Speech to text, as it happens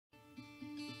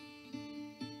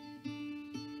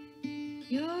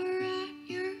You're at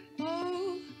your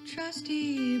old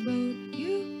trusty boat.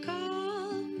 You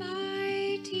call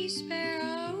mighty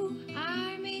sparrow.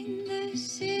 I'm in the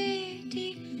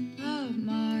city of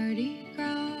Mardi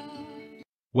Gras.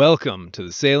 Welcome to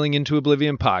the Sailing into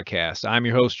Oblivion podcast. I'm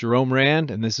your host, Jerome Rand,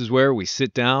 and this is where we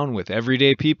sit down with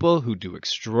everyday people who do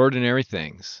extraordinary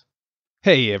things.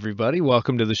 Hey, everybody,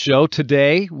 welcome to the show.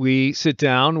 Today, we sit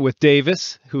down with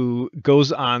Davis, who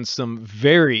goes on some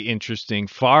very interesting,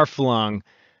 far-flung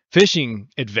fishing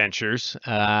adventures.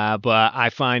 But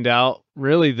I find out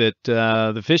really that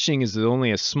the fishing is only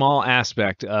a small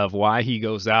aspect of why he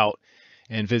goes out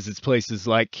and visits places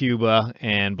like Cuba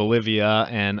and Bolivia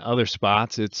and other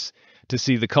spots. It's to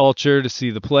see the culture, to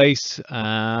see the place,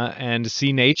 and to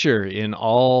see nature in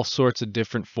all sorts of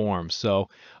different forms. So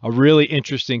a really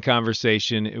interesting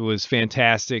conversation. It was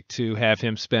fantastic to have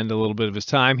him spend a little bit of his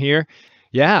time here.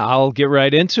 Yeah, I'll get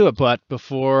right into it. But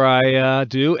before I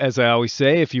do, as I always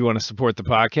say, if you want to support the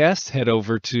podcast, head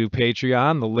over to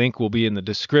Patreon. The link will be in the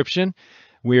description.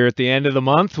 We're at the end of the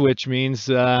month, which means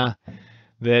that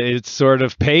it's sort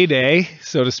of payday,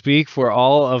 so to speak, for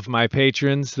all of my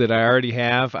patrons that I already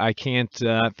have. I can't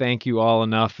thank you all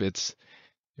enough. It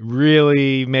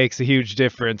really makes a huge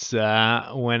difference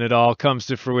when it all comes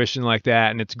to fruition like that,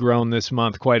 and it's grown this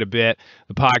month quite a bit.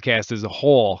 The podcast as a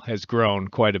whole has grown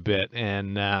quite a bit,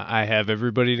 and I have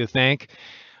everybody to thank,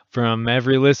 from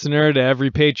every listener to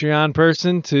every Patreon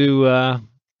person to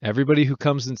everybody who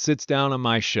comes and sits down on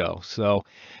my show. So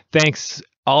thanks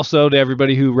also to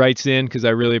everybody who writes in, because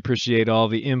I really appreciate all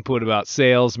the input about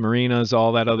sales, marinas,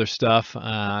 all that other stuff.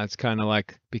 It's kind of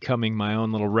like becoming my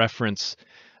own little reference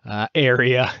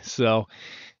area. So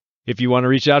if you want to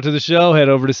reach out to the show, head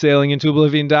over to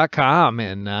sailingintoOblivion.com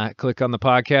and click on the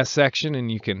podcast section,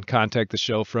 and you can contact the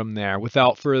show from there.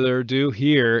 Without further ado,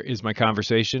 here is my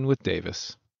conversation with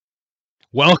Davis.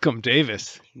 Welcome,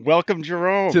 Davis. Welcome,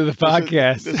 Jerome, to the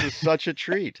podcast. This is such a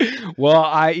treat. Well,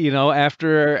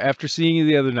 after seeing you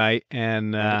the other night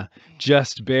and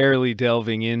just barely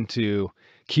delving into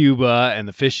Cuba and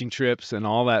the fishing trips and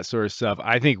all that sort of stuff,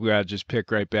 I think we ought to just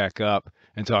pick right back up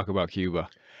and talk about Cuba.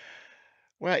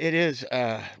 Well, it is.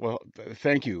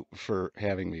 Thank you for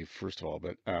having me, first of all.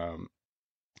 But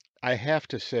I have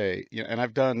to say, and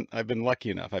I've been lucky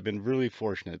enough. I've been really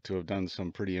fortunate to have done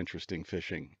some pretty interesting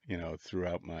fishing,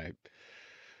 throughout my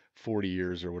 40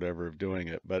 years or whatever of doing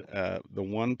it. But the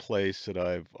one place that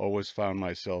I've always found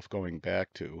myself going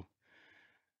back to,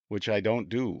 which I don't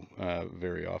do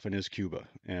very often, is Cuba.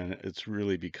 And it's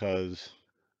really because,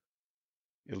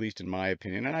 at least in my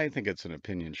opinion, and I think it's an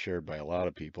opinion shared by a lot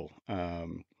of people,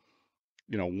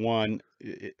 one,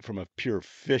 from a pure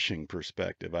fishing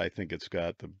perspective, I think it's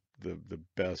got the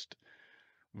best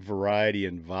variety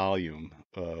and volume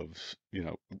of,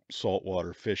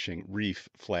 saltwater fishing, reef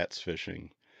flats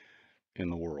fishing in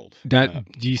the world. Do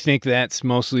you think that's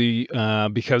mostly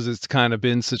because it's kind of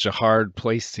been such a hard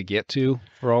place to get to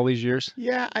for all these years?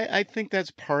 Yeah, I think that's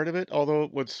part of it. Although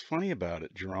what's funny about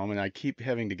it, Jerome, and I keep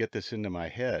having to get this into my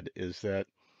head, is that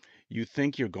you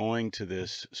think you're going to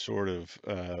this sort of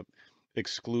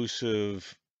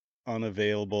exclusive,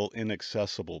 unavailable,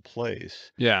 inaccessible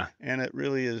place. Yeah. And it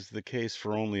really is the case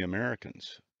for only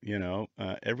Americans.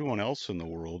 Everyone else in the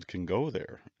world can go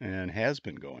there and has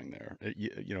been going there.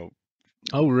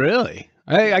 Oh, really?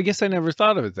 I guess I never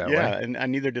thought of it that way. Yeah,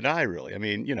 and neither did I really. I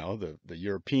mean, the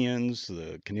Europeans,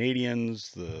 the Canadians,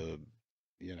 the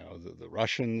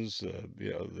Russians,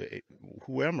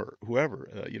 whoever,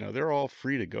 they're all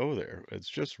free to go there. It's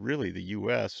just really the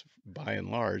U.S. by and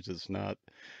large that's not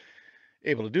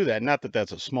able to do that. Not that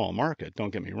that's a small market, don't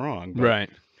get me wrong. But, right.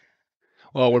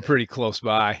 Well, we're pretty close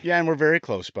by. Yeah, and we're very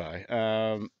close by.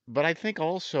 But I think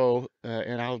also,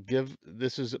 and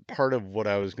this is part of what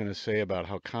I was going to say about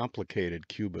how complicated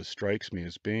Cuba strikes me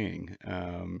as being,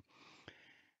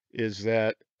 is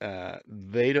that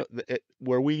they don't,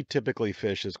 where we typically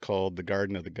fish is called the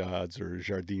Garden of the Gods, or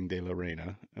Jardín de la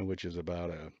Reina, which is about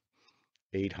a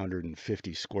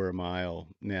 850 square mile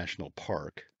national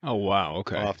park. Oh, wow.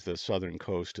 Okay. Off the southern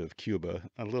coast of Cuba,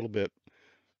 a little bit,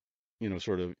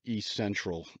 sort of east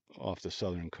central off the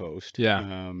southern coast. Yeah.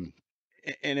 And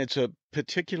it's a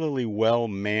particularly well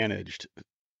managed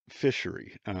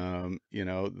fishery. The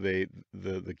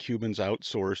Cubans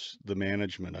outsource the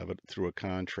management of it through a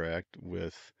contract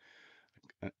with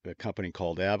a company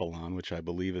called Avalon, which I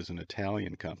believe is an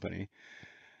Italian company.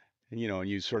 and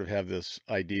you sort of have this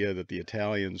idea that the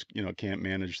Italians, can't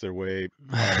manage their way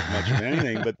out of much of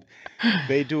anything, but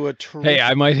they do a Hey,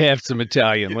 I terrific. might have some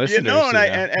Italian listeners, And you I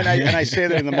know. and I say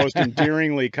that in the most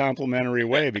endearingly complimentary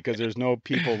way because there's no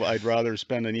people I'd rather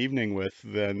spend an evening with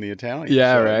than the Italians.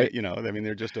 Yeah, So right.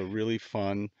 they're just a really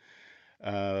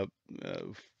uh, uh,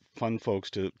 fun folks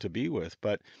to be with.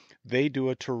 But they do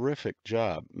a terrific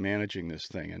job managing this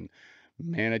thing and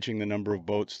managing the number of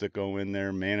boats that go in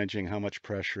there, managing how much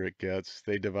pressure it gets.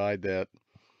 They divide that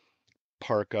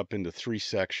park up into 3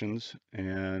 sections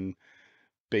and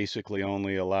basically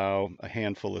only allow a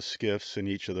handful of skiffs in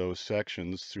each of those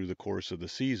sections through the course of the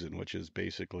season, which is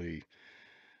basically,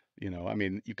 I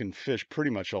mean, you can fish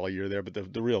pretty much all year there, but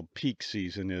the real peak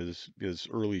season is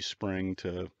early spring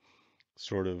to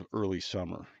sort of early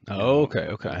summer, Oh, okay,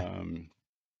 okay.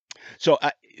 So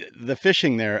the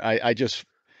fishing there, I just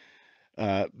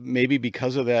maybe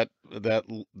because of that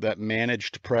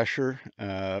managed pressure,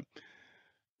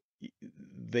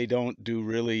 they don't do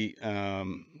really.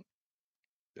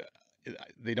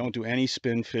 They don't do any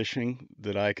spin fishing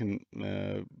that I can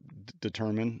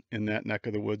determine in that neck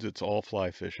of the woods. It's all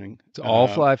fly fishing. It's all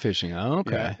fly fishing. Oh,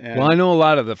 Yeah, okay. Well, I and know a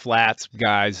lot of the flats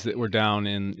guys that were down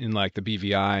in like the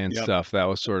BVI and yep, stuff. That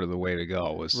was sort of the way to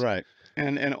go. Was right.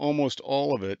 And almost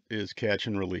all of it is catch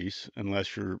and release,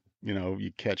 unless you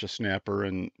catch a snapper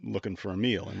and looking for a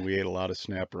meal. And we ate a lot of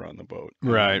snapper on the boat.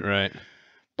 right, right.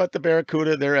 But the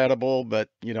barracuda, they're edible, but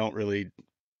you don't really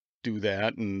do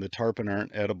that. And the tarpon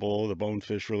aren't edible. The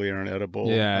bonefish really aren't edible.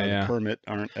 Yeah, The yeah. permit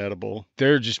aren't edible.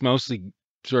 They're just mostly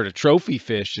sort of trophy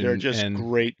fish They're and just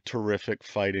great, terrific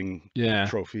fighting yeah.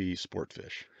 trophy sport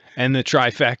fish. And the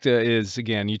trifecta is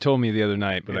again, you told me the other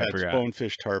night, but Yeah, I it's forgot.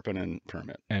 bonefish, tarpon, and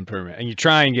permit. And permit. And you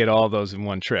try and get all those in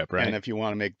one trip, right? And if you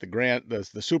want to make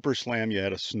the super slam, you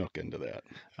add a snook into that.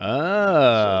 So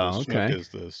Oh, the snook okay. is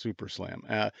the super slam.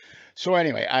 So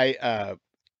anyway,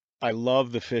 I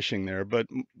love the fishing there, but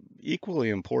equally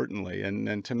importantly,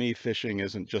 and to me, fishing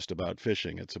isn't just about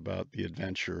fishing. It's about the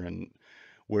adventure and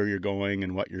where you're going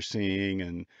and what you're seeing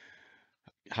and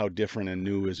how different and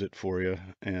new is it for you.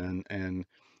 And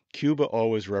Cuba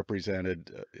always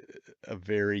represented a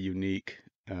very unique,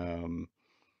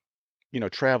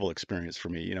 travel experience for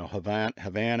me.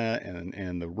 Havana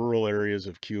and the rural areas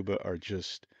of Cuba are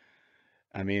just,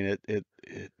 I mean,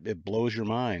 it blows your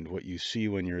mind what you see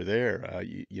when you're there.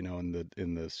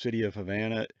 In the city of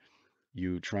Havana,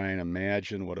 you try and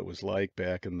imagine what it was like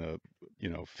back in the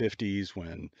 50s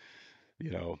when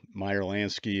Meyer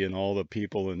Lansky and all the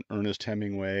people and Ernest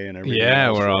Hemingway and everybody Yeah,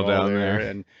 else we're were all all down there, there.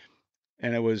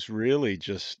 and it was really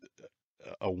just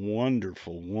a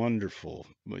wonderful, wonderful,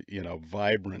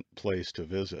 vibrant place to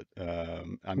visit.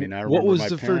 I mean, I What remember was my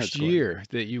the first parents going. year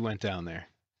that you went down there?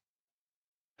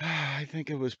 I think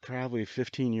it was probably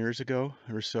 15 years ago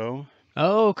or so.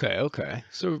 Oh, okay, okay.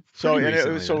 So So, pretty and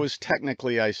recently it then. was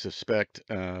technically, I suspect,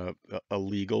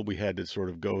 illegal. We had to sort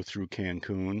of go through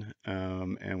Cancun,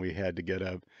 and we had to get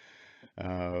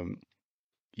um,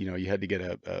 you had to get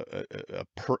a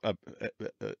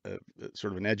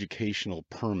sort of an educational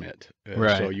permit.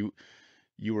 So Right.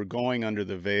 you were going under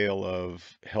the veil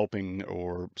of helping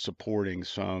or supporting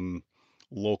some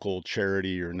local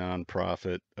charity or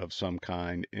nonprofit of some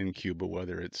kind in Cuba,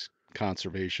 whether it's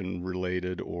conservation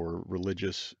related or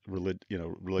related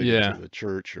to Yeah. the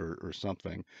church or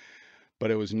something. But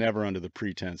it was never under the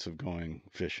pretense of going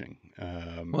fishing.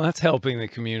 Well, that's helping the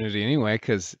community anyway,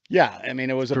 because Yeah, I mean,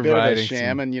 it it's was a bit of a providing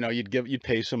sham, some. and you'd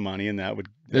pay some money, and that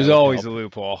There's would always help. a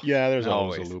loophole. Yeah, there's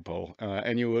always a Always. loophole,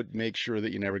 and you would make sure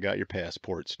that you never got your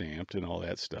passport stamped and all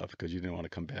that stuff because you didn't want to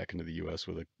come back into the U.S.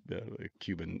 with a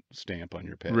Cuban stamp on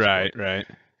your Right, passport. right.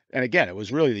 And again, it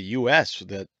was really the U.S.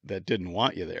 that didn't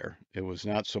want you there. It was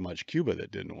not so much Cuba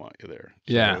that didn't want you there.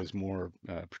 So it Yeah. was more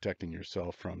protecting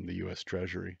yourself from the U.S.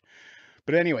 Treasury.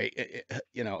 But anyway,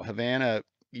 Havana,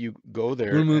 you go You want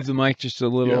there. to move the mic just a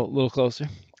Yep. little closer?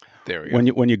 There we go.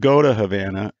 When you go to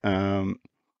Havana,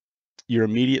 you're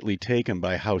immediately taken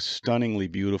by how stunningly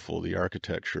beautiful the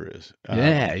architecture is.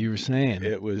 Yeah, you were saying.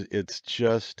 It's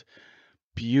just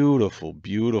beautiful,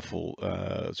 beautiful,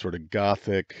 sort of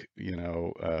Gothic,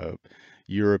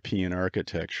 European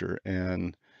architecture,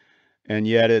 and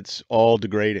yet it's all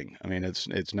degrading. I mean,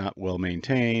 it's not well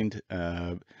maintained,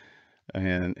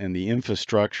 and the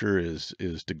infrastructure is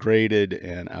degraded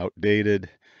and outdated.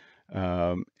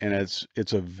 And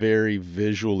it's a very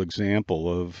visual example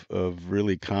of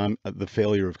really the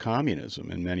failure of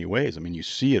communism in many ways. I mean, you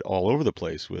see it all over the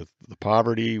place with the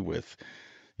poverty, with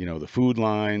the food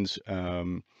lines,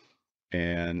 and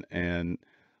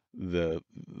the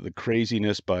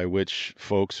craziness by which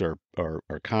folks are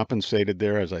compensated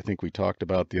there. As I think we talked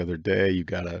about the other day, you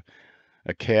got to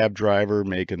a cab driver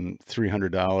making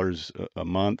 $300 a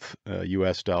month,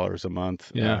 US dollars a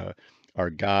month. Yeah. Our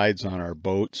guides on our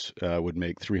boats would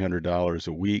make $300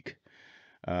 a week,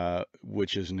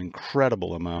 which is an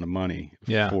incredible amount of money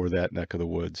Yeah. for that neck of the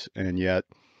woods. And yet,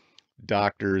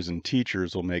 doctors and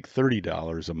teachers will make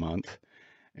 $30 a month,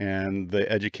 and the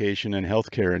education and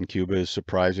healthcare in Cuba is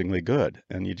surprisingly good.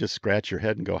 And you just scratch your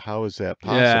head and go, how is that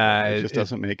possible? Yeah, It just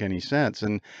doesn't make any sense.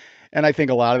 And I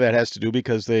think a lot of that has to do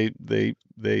because they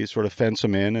sort of fence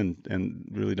them in and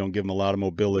really don't give them a lot of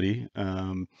mobility.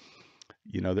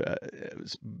 You know,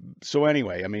 so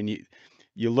anyway, I mean,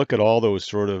 you look at all those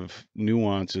sort of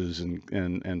nuances and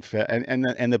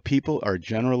the people are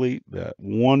generally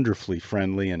wonderfully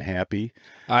friendly and happy.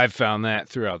 I've found that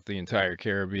throughout the entire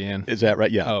Caribbean. Is that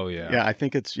right? Yeah. Oh yeah. Yeah, I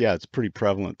think it's pretty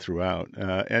prevalent throughout.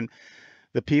 And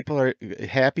the people are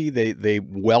happy. They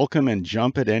welcome and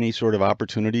jump at any sort of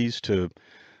opportunities to,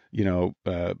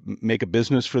 make a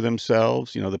business for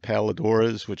themselves. The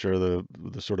paladoras, which are the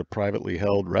sort of privately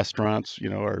held restaurants,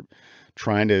 are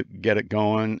trying to get it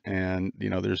going. And,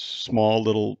 there's small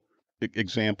little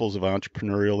examples of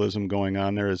entrepreneurialism going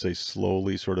on there as they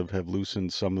slowly sort of have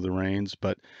loosened some of the reins.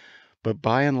 But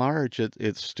by and large,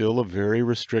 it's still a very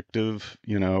restrictive,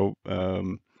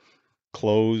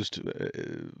 closed,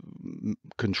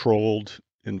 controlled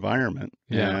environment.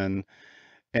 Yeah.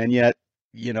 And yet,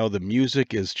 the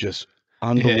music is just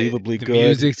unbelievably the good.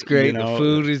 music's great. The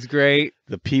food is great.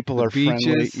 The people the are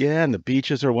friendly. beaches. Yeah, and the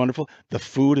beaches are wonderful. The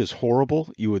food is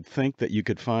horrible. You would think that you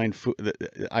could find food.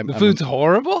 The food's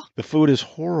horrible? The food is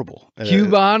horrible.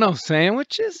 Cubano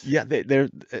sandwiches? Yeah, they're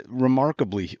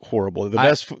remarkably horrible.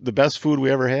 The best food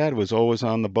we ever had was always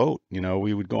on the boat.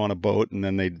 We would go on a boat and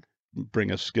then they'd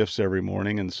bring us gifts every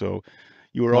morning, and so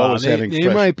you were always having. They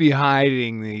might be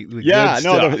hiding the good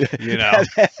stuff.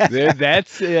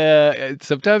 That's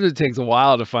sometimes it takes a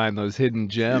while to find those hidden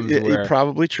gems.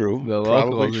 Probably true.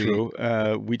 Probably true.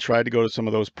 We tried to go to some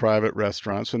of those private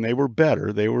restaurants, and they were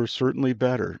better. They were certainly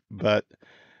better, but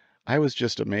I was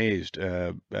just amazed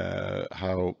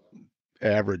how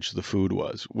average the food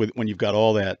was when you've got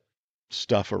all that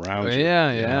stuff around you.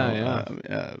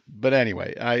 Yeah. But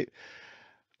anyway,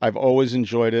 I've always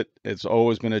enjoyed it. It's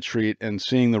always been a treat. And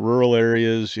seeing the rural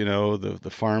areas,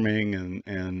 the farming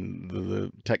and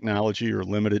the technology or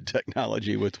limited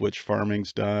technology with which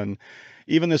farming's done,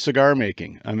 even the cigar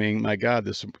making. I mean, my God,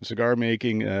 the cigar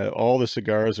making, all the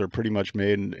cigars are pretty much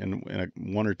made in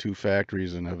one or two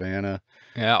factories in Havana.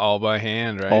 Yeah, all by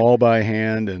hand, right? All by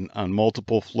hand and on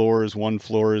multiple floors. One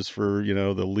floor is for,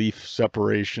 the leaf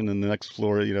separation, and the next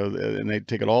floor, and they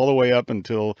take it all the way up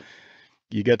until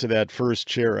you get to that first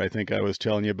chair I think I was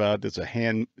telling you about. That's a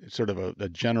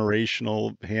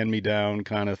generational hand-me-down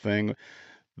kind of thing.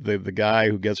 The guy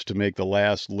who gets to make the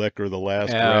last lick or the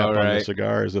last wrap on the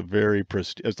cigar is a very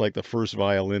it's like the first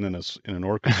violin in an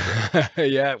orchestra.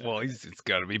 Yeah, well, it's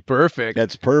got to be perfect.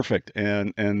 That's perfect.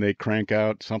 And they crank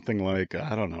out something like,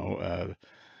 I don't know,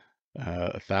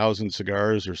 1,000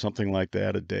 cigars or something like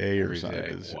that a day or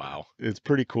something. Wow, it's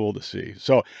pretty cool to see.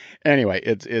 So anyway,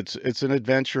 it's an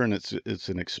adventure, and it's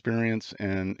an experience,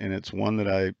 and it's one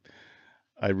that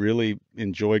I really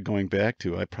enjoyed going back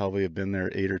to. I probably have been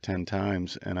there 8 or 10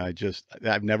 times, and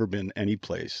I've never been any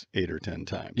place 8 or 10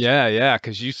 times. Yeah,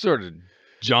 because you sort of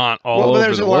jaunt all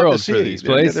over the world for these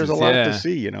places. There's a lot to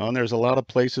see, and there's a lot of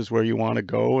places where you want to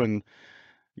go and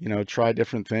try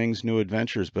different things, new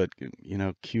adventures. But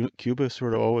Cuba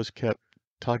sort of always kept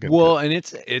tugging. Well, and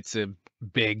it's a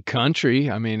big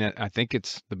country. I mean, I think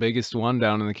it's the biggest one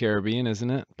down in the Caribbean, isn't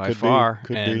it? By far.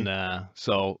 Could be.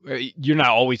 So you're not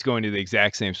always going to the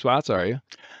exact same spots, are you?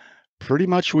 Pretty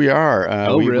much we are.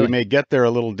 Really? We may get there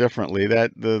a little differently.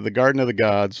 That the Garden of the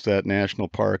Gods, that national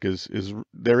park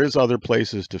there is other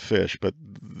places to fish, but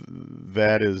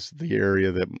that is the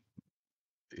area that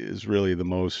is really the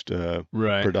most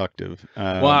productive.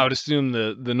 Well, I would assume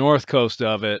the north coast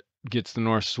of it gets the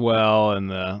north swell,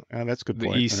 and that's a good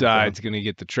point. The east side's going to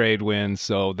get the trade wind.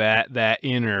 So that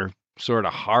inner sort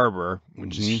of harbor,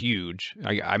 which is huge,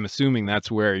 I'm assuming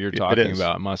that's where you're talking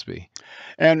about. It must be.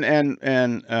 And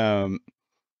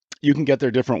you can get there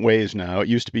different ways now. It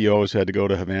used to be you always had to go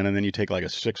to Havana, and then you take like a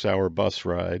 6-hour bus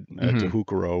ride to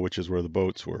Jucaro, which is where the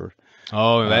boats were.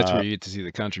 Oh, that's where you get to see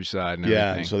the countryside and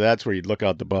everything. Yeah, so that's where you'd look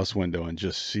out the bus window and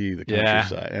just see the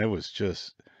countryside. And it was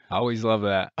just... I always love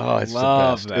that. Oh, it's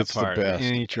love the best. That it's part the best.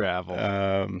 Any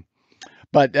travel.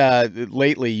 But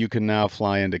lately you can now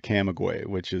fly into Camagüey,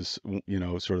 which is,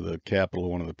 sort of the capital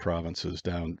of one of the provinces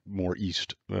down more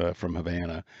east from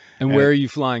Havana. And where are you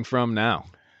flying from now?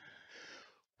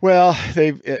 Well,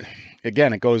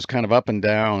 again, it goes kind of up and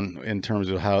down in terms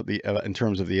of how in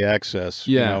terms of the access.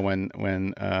 You know,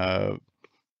 Yeah.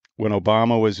 when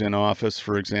Obama was in office,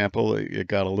 for example, it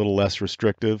got a little less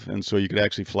restrictive, and so you could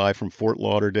actually fly from Fort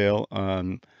Lauderdale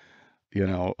on, you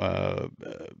know,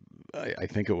 I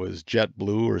think it was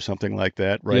JetBlue or something like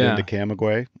that, right into Yeah.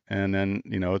 Camagüey, and then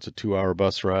it's a 2-hour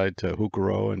bus ride to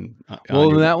Hookeroo and on Well,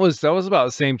 your. that was about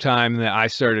the same time that I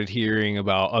started hearing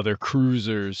about other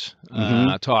cruisers Hmm.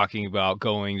 talking about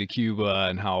going to Cuba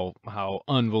and how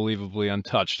unbelievably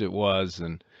untouched it was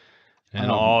and Um,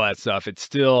 all that stuff. It's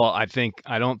still, I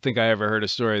don't think I ever heard a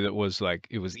story that was like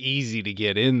it was easy to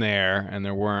get in there and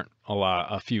there weren't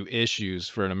a few issues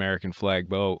for an American flag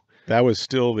boat. that was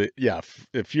still yeah.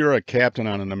 If you're a captain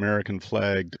on an American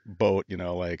flagged boat,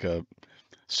 like a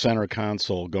center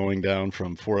console going down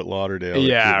from Fort Lauderdale to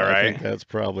Yeah, Cuba, I think right. that's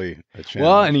probably a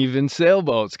Well, and challenge. even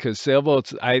sailboats, because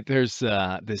sailboats, there's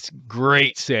this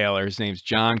great sailor. His name's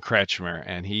John Kretschmer,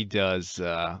 and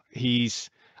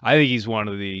I think he's one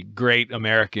of the great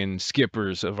American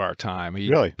skippers of our time.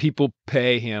 Really? People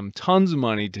pay him tons of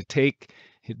money to take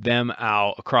them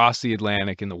out across the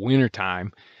Atlantic in the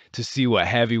wintertime to see what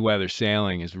heavy weather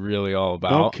sailing is really all No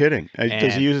about. kidding. Does he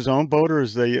And use his own boat, or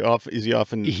is he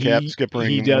often he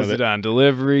skippering with does it it? on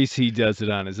deliveries. He does it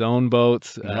on his own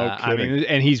boats. No I kidding. mean,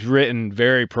 and he's written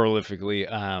very prolifically.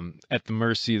 At the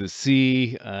Mercy of the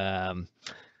Sea,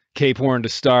 Cape Horn to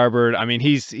starboard. I mean,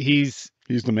 He's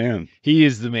the man. he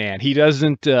is the man. He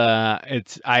doesn't.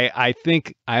 I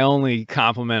think I only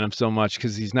compliment him so much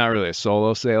because he's not really a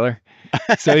solo sailor.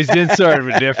 So he's in sort of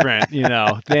a different,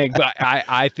 thing. But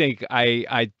I think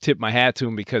I tip my hat to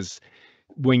him because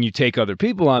when you take other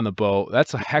people on the boat,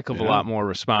 that's a heck of a Yeah, lot more you bet.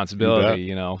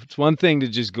 responsibility. It's one thing to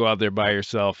just go out there by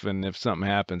yourself and if something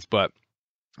happens,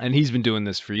 and he's been doing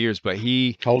this for years, but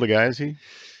How old a guy is he?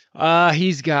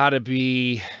 he's got to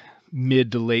be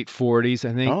mid to late 40s,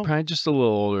 I think, Oh, probably just a little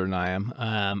older than I am.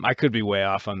 I could be way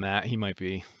off on that. He might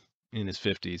be in his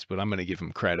 50s, but I'm going to give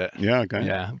him credit. yeah, okay.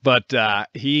 Yeah, but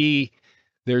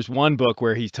there's one book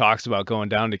where he talks about going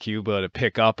down to Cuba to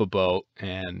pick up a boat,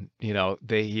 and he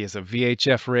has a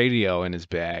VHF radio in his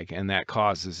bag, and that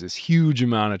causes this huge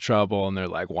amount of trouble. And they're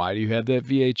like, "Why do you have that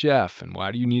VHF? And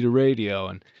why do you need a radio?"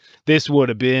 And this would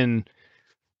have been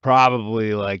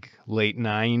probably like late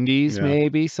 90s, Yeah.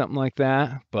 maybe something like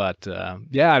that. But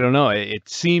yeah, I don't know. It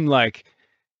seemed like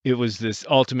it was this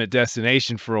ultimate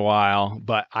destination for a while,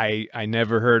 but I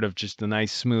never heard of just a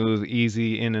nice, smooth,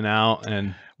 easy in and out.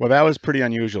 And Well, that was pretty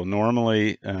unusual.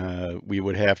 Normally, we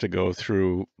would have to go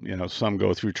through, some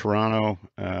go through Toronto,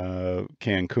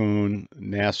 Cancun,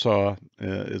 Nassau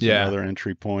is yeah, another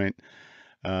entry point.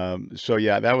 So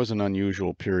yeah, that was an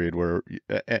unusual period where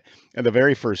the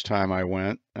very first time I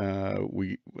went,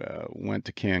 we went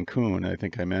to Cancun, I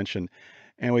think I mentioned,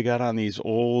 and we got on these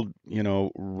old,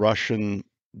 Russian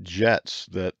jets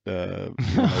that,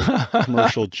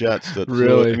 commercial jets that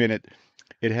flew. I really. mean,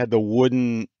 it had the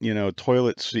wooden,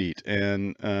 toilet seat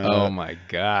and Oh my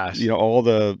gosh. all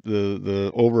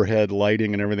the overhead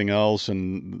lighting and everything else,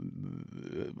 and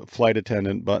flight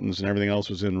attendant buttons and everything else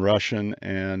was in Russian,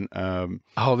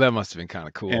 Oh, that must have been kind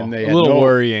of and cool. A little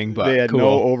worrying, they but had no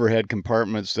cool. overhead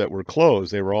compartments that were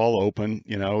closed. They were all open,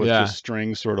 with Yeah. just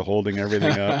strings sort of holding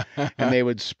everything up. And they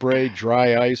would spray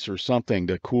dry ice or something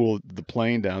to cool the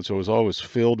plane down, so it was always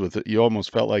filled with it. You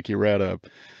almost felt like you were at a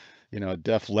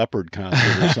Def Leppard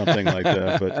concert or something like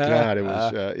that. But God, it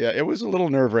was yeah, it was a little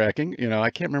nerve-wracking. I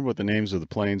can't remember what the names of the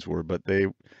planes were, but they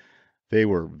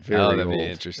were Oh, very that'd be old.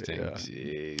 interesting. Yeah.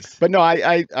 Jeez. But no,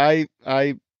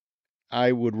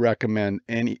 I would recommend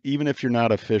any, even if you're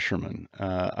not a fisherman,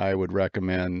 I would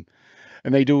recommend.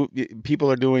 And people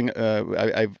are doing.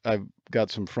 I've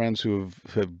got some friends who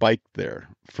have biked there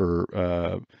for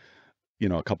a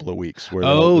couple of weeks, where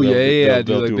Oh, yeah, yeah, yeah.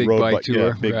 Do they'll like do big road bike bike, yeah,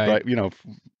 tour, big right? bike,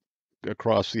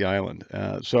 across the island.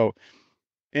 So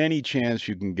any chance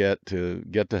you can get to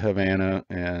Havana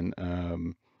and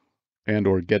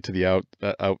or get to the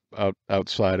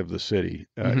outside of the city,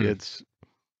 Hmm.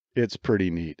 it's pretty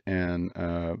neat, and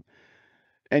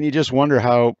you just wonder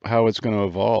how it's going to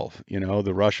evolve.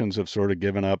 The Russians have sort of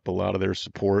given up a lot of their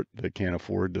support. They can't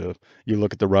afford to. You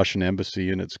look at the Russian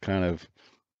embassy, and it's kind of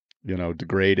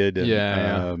degraded, and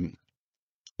Yeah,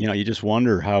 yeah. you just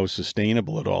wonder how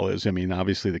sustainable it all is. I mean,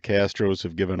 obviously the Castros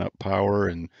have given up power,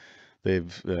 and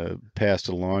they've passed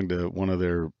it along to one of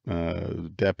their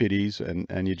deputies, and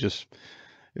it's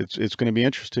going to be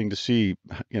interesting to see.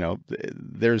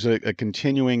 There's a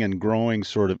continuing and growing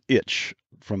sort of itch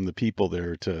from the people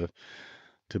there to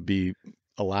be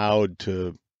allowed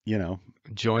to you know,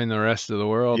 join the rest of the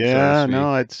world, so to yeah, speak.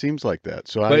 no, it seems like that.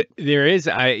 So But there is,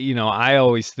 I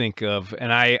always think of,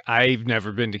 and I've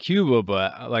never been to Cuba,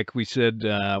 but like we said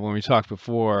when we talked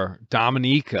before,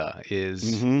 Dominica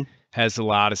hmm has a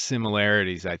lot of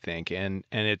similarities, I think, and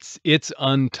it's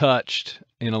untouched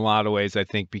in a lot of ways, I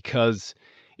think, because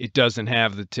it doesn't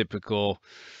have the typical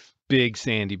big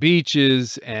sandy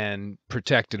beaches and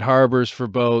protected harbors for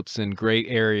boats and great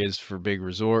areas for big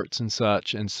resorts and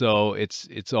such. And so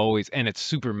it's always, and it's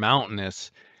super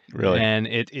mountainous, really, and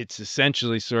it's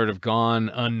essentially sort of gone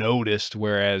unnoticed,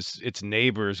 whereas its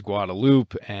neighbors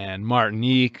Guadeloupe and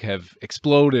Martinique have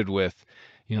exploded with,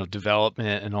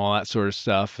 development and all that sort of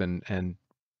stuff, and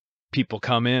people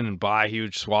come in and buy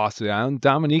huge swaths of the island.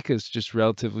 Dominica's just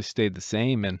relatively stayed the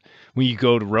same. And when you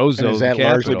go to and is Roseau, the that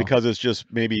largely capital, because it's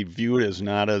just maybe viewed as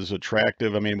not as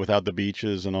attractive? I mean, without the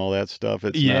beaches and all that stuff,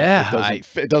 it's not. yeah,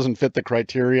 It doesn't fit the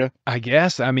criteria. I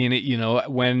guess. I mean,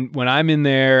 when I'm in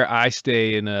there, I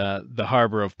stay in the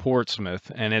harbor of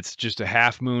Portsmouth, and it's just a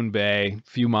half moon bay,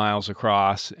 few miles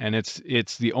across, and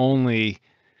it's the only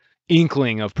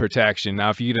inkling of protection.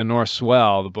 Now, if you get a north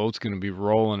swell, the boat's going to be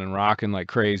rolling and rocking like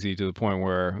crazy to the point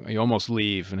where you almost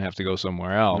leave and have to go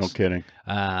somewhere No else. kidding.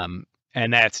 And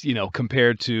that's,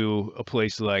 compared to a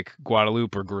place like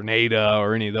Guadeloupe or Grenada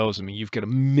or any of those. I mean, you've got a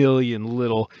million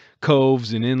little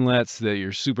coves and inlets that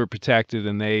you're super protected,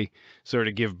 and they sort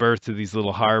of give birth to these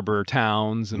little harbor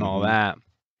towns and all hmm that.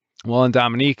 Well, in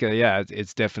Dominica, yeah,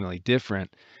 it's definitely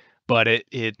different, but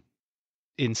it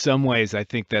in some ways, I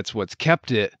think that's what's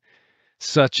kept it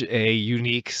such a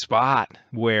unique spot,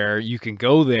 where you can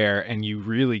go there and you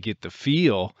really get the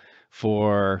feel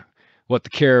for what the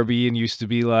Caribbean used to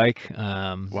be like.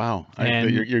 Wow, And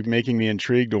you're making me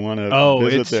intrigued to want to oh,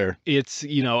 visit there. it's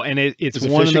and it's Is the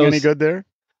one of fishing any those. good there?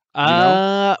 You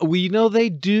know,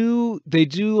 They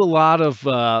do a lot of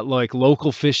like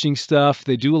local fishing stuff.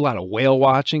 They do a lot of whale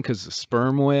watching because the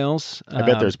sperm whales I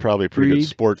bet there's probably pretty good breed.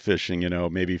 sport fishing.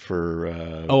 Maybe for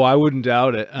Oh, I wouldn't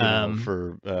doubt it.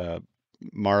 for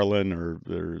marlin or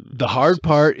The hard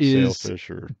part is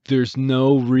sailfish or there's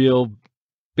no real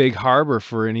big harbor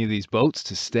for any of these boats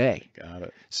to stay. got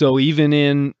it. So even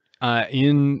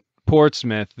in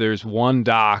Portsmouth, there's one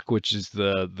dock, which is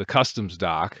the customs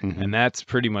dock, hmm and that's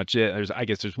pretty much it. I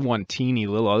guess there's one teeny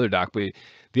little other dock, but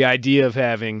the idea of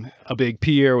having a big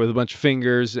pier with a bunch of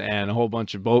fingers and a whole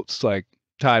bunch of boats like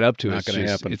tied up to it, Not going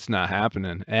to happen. it's not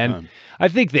happening. And Done. I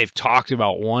think they've talked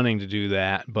about wanting to do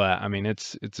that, but I mean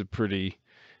it's a pretty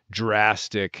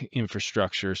drastic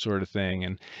infrastructure sort of thing.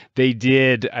 And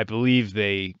I believe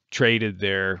they traded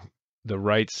the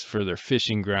rights for their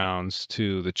fishing grounds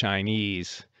to the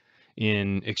Chinese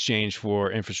in exchange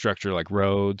for infrastructure like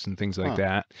roads and things like Huh.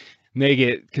 that. And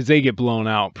because they get blown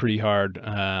out pretty hard.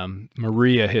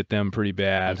 Maria hit them pretty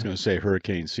I was bad. going to say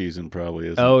hurricane season probably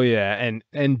isn't. Oh yeah,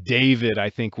 and David, I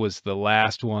think, was the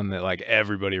last one that like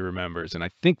everybody remembers, and I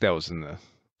think that was in the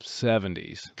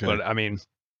 70s. Okay. But I mean,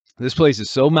 this place is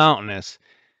so mountainous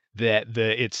that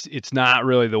it's not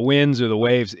really the winds or the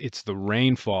waves, it's the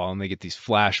rainfall, and they get these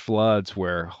flash floods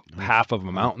where half of a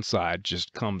Wow. mountainside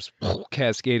just comes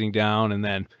cascading down, and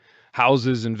then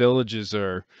houses and villages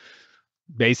are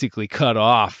basically cut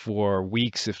off for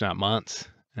weeks, if not months.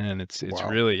 And it's Wow.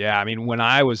 really, yeah. I mean, when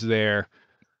I was there,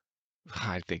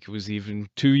 I think it was even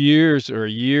 2 years or a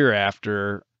year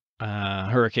after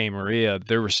Hurricane Maria,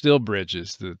 there were still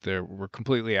bridges that there were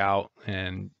completely out,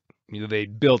 and they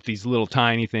built these little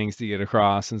tiny things to get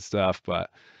across and stuff. But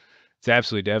it's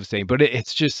absolutely devastating. But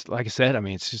it's just like I said. I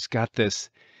mean, it's just got this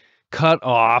cut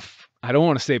off. I don't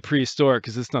want to say prehistoric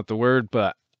because that's not the word,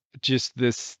 but just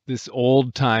this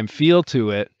old time feel to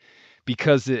it,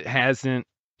 because it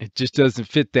just doesn't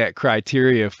fit that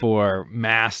criteria for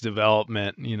mass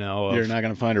development, You're of not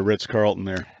going to find a Ritz-Carlton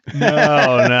there.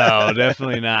 no,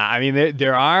 definitely not. I mean,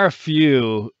 there are a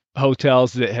few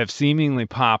hotels that have seemingly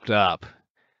popped up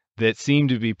that seem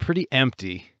to be pretty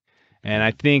empty. And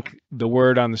I think the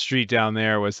word on the street down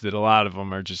there was that a lot of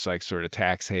them are just like sort of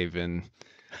tax haven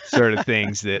sort of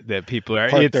things that people are.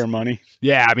 Park their money.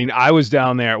 Yeah, I mean, I was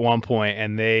down there at one point,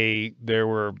 and there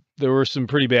were some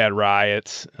pretty bad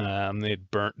riots. They had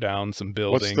burnt down some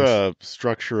buildings. What's the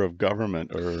structure of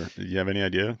government, or do you have any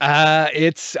idea?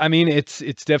 It's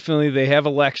definitely, they have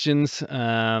elections.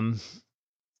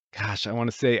 Gosh, I want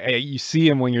to say you see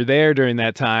them when you're there during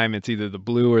that time. It's either the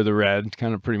blue or the red,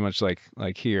 kind of pretty much like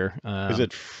here. Is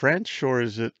it French or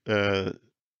is it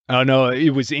Oh no,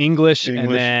 it was English, and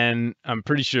English? then I'm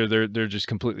pretty sure they're just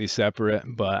completely separate.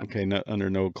 But Okay, under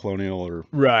no colonial or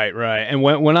right. And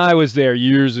when I was there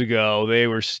years ago, they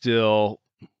were still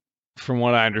from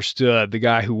what I understood, the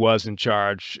guy who was in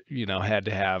charge, had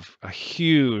to have a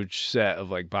huge set of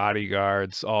like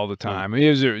bodyguards all the Yeah. time. I mean, it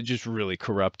was just really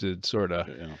corrupted sort of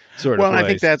Yeah. sort of Well, and I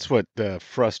think place. that's what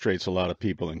frustrates a lot of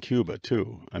people in Cuba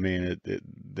too. I mean,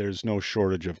 there's no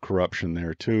shortage of corruption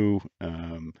there too.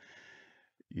 And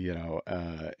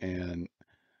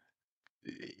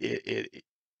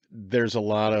there's a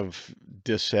lot of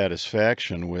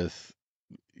dissatisfaction with,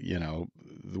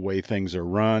 the way things are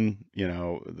run,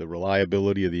 the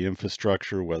reliability of the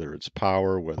infrastructure, whether it's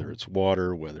power, whether it's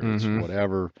water, whether it's Mm-hmm.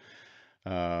 whatever.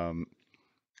 Um,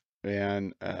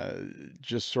 and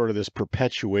just sort of this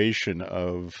perpetuation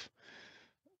of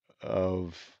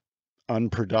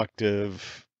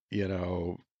unproductive, It's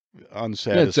like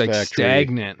unsatisfactory,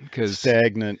 stagnant because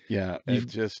stagnant. Yeah, it you've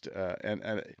just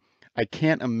and I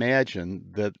can't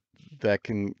imagine that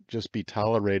can just be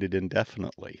tolerated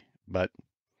indefinitely. But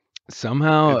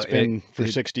somehow it's been for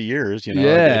it 60 years,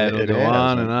 yeah, it'll it go has.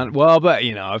 on and on. Well, but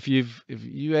if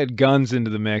you add guns into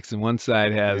the mix and one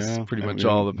side has Yeah, pretty much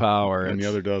all the power, and the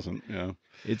other doesn't. Yeah.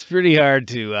 it's pretty hard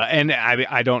to. And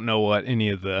I don't know what any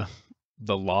of the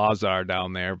laws are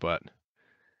down there, but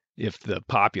if the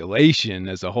population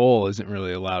as a whole isn't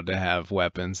really allowed to have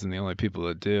weapons, and the only people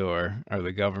that do are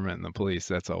the government and the police,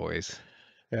 that's always.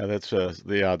 Yeah, that's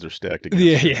the odds are stacked Yeah,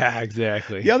 against you. yeah,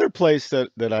 exactly. The other place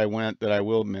that I went that I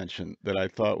will mention that I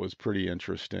thought was pretty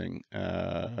interesting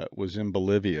was in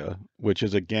Bolivia, which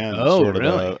is again Oh, sort of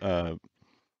really? a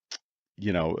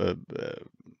you know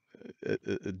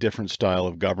a different style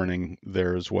of governing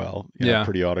there as well. Yeah.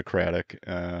 Pretty autocratic.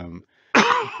 And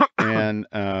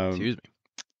Excuse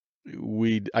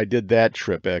me. I did that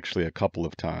trip actually a couple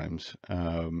of times.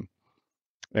 And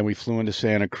we flew into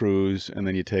Santa Cruz, and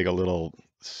then you take a little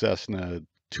Cessna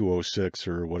 206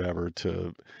 or whatever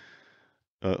to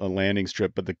a landing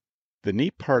strip. But the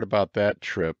neat part about that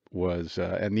trip was,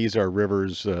 and these are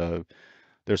rivers.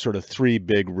 There's sort of three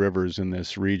big rivers in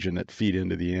this region that feed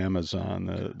into the Amazon: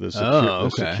 the Oh,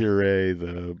 okay. Sucure,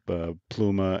 the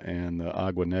Pluma, and the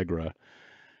Agua Negra.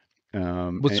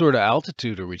 What sort of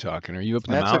altitude are we talking? Are you up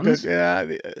in the That's mountains?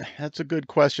 that's a good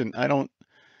question. I don't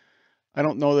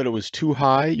know that it was too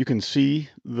high. You can see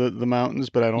the mountains,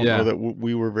 but I don't know Yeah. that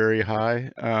we were very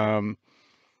high.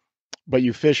 But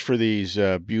you fish for these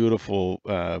beautiful,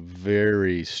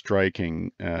 very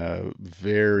striking,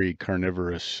 very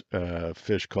carnivorous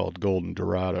fish called golden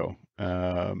dorado.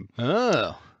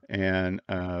 Oh. And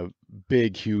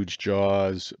big, huge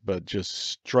jaws, but just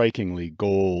strikingly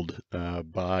gold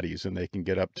bodies, and they can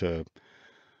get up to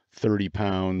 30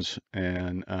 pounds.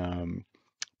 And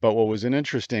but what was an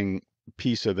interesting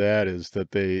piece of that is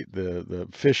that the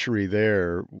fishery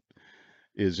there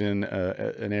is in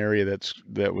an area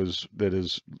that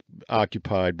is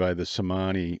occupied by the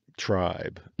Samani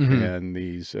tribe, Mhm. and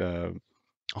these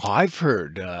Oh, I've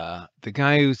heard the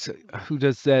guy who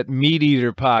does that Meat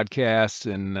Eater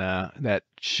podcast and that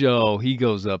show. He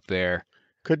goes up there.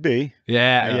 could be.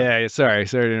 Yeah, Yeah. yeah. Sorry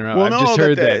to interrupt. Well, I've no, just but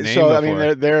heard that name so I mean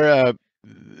before.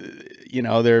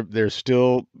 they're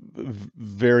still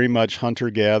very much hunter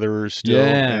gatherers still,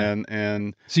 Yeah.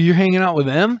 and So you're hanging out with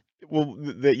them? well,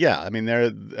 yeah, I mean,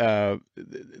 there's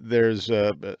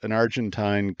an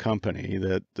Argentine company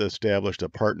that established a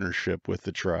partnership with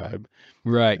the tribe.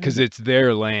 Right, because it's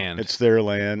their land It's their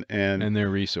land, and their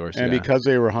resource. and Yeah. because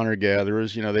they were hunter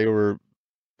gatherers,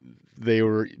 they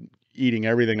were eating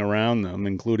everything around them,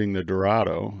 including the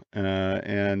Dorado,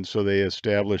 and so they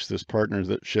established this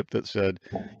partnership that said,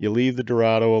 you leave the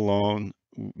Dorado alone.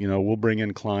 We'll bring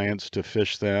in clients to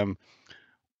fish them.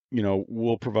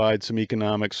 We'll provide some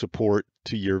economic support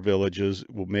to your villages.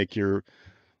 We'll make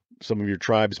some of your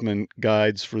tribesmen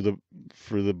guides for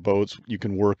the boats. You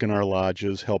can work in our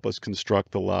lodges, help us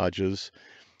construct the lodges.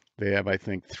 They have, I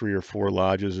think, 3 or 4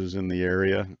 lodges is in the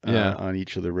area Yeah. on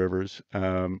each of the rivers.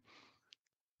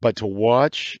 But to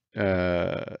watch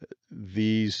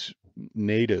these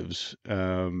natives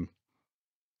in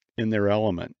their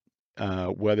element,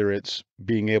 whether it's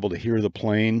being able to hear the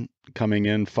plane coming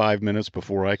in 5 minutes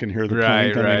before I can hear the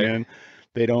plane coming in.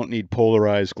 They don't need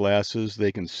polarized glasses.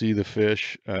 They can see the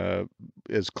fish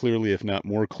as clearly, if not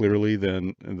more clearly,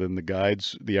 than the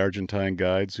guides, the Argentine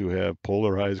guides who have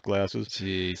polarized glasses.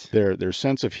 Jeez. Their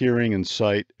sense of hearing and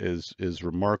sight is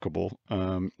remarkable.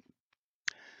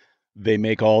 They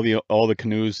make all the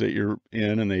canoes that you're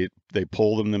in, and they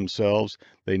pull them themselves.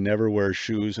 They never wear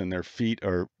shoes, and their feet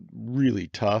are really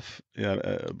tough,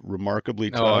 remarkably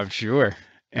Oh, I'm tough. sure.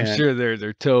 I'm And sure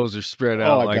their toes are spread oh,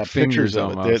 out I've like got pictures fingers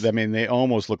of it. almost. I mean, they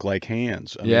almost look like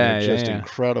hands. I mean, they're Yeah, yeah, just yeah.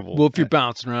 incredible Well, if you're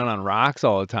bouncing around on rocks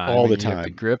all the time all the and you have to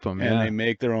time. grip them, And they yeah.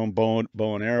 make their own bow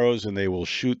and arrows, and they will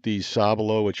shoot these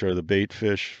sabalo, which are the bait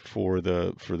fish for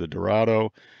the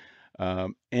dorado.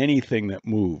 Anything that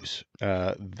moves,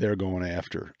 they're going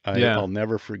after. Yeah. I'll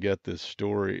never forget this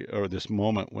story or this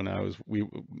moment when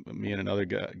me and another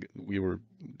guy, we were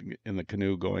in the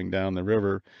canoe going down the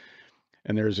river,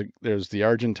 and there's the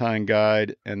Argentine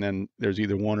guide, and then there's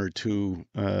either one or two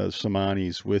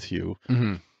Somalis with you,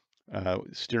 Hmm.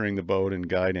 steering the boat and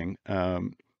guiding.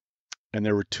 And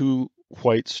there were two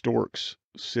white storks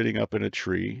sitting up in a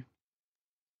tree,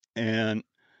 and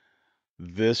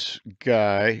this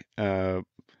guy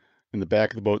in the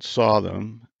back of the boat saw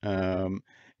them,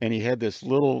 and he had this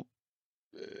little.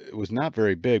 It was not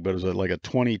very big, but it was like a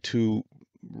 22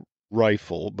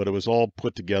 rifle, but it was all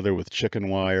put together with chicken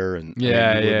wire, and I mean,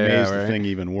 Yeah, you were yeah, amazed the yeah, thing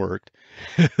even worked.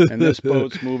 And this right.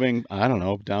 boat's moving, I don't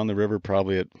know, down the river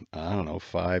probably at, I don't know,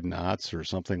 5 knots or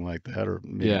something like that, or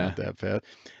maybe Yeah. not that fast.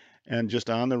 And just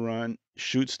on the run,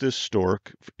 shoots this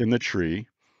stork in the tree.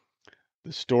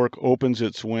 The stork opens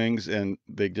its wings and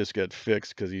they just get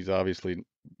fixed because he's obviously,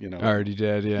 you know, Already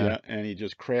dead, yeah. yeah, and he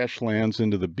just crash lands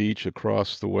into the beach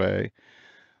across the way.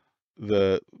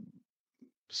 The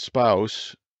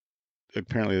spouse,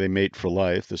 apparently they mate for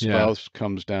life. The Yeah. spouse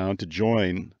comes down to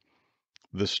join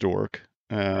the stork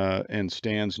and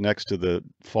stands next to the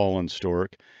fallen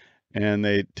stork, and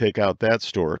they take out that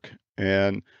stork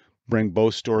and bring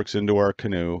both storks into our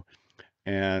canoe.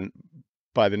 And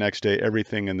by the next day,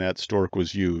 everything in that stork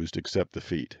was used except the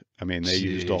feet. I mean, they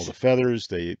used all the Jeez. feathers.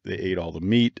 They ate all the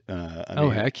meat. Oh,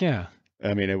 heck yeah.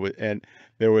 I mean, it was, and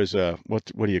there was a what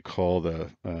do you call the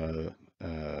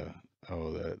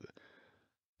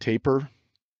taper?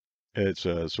 It's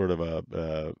a sort of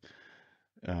uh,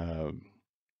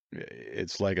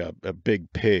 it's like a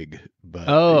big pig, but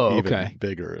Oh, even okay.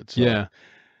 bigger. Yeah.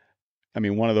 I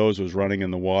mean, one of those was running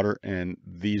in the water, and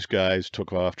these guys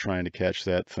took off trying to catch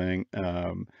that thing,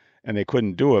 and they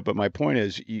couldn't do it. But my point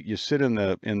is, you sit in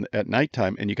at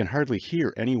nighttime, and you can hardly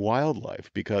hear any wildlife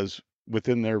because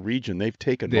within their region, they've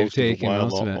taken They've most of the taken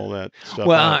most of it. all that stuff out.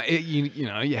 Well, you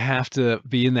know, you have to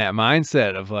be in that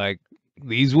mindset of like,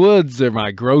 these woods are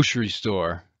my grocery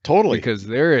store Totally. because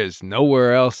there is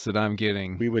nowhere else that I'm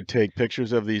getting. We would take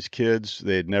pictures of these kids.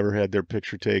 They had never had their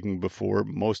picture taken before.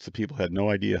 Most of the people had no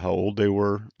idea how old they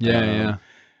were. Yeah, yeah.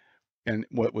 And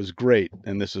what was great,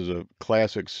 and this is a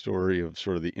classic story of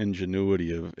sort of the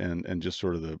ingenuity of and just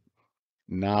sort of the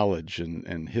knowledge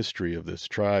and history of this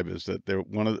tribe, is that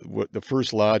the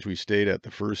first lodge we stayed at the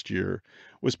first year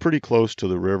was pretty close to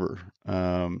the river,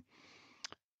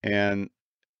 and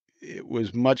it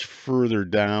was much further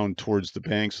down towards the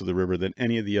banks of the river than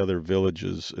any of the other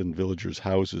villages and villagers'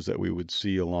 houses that we would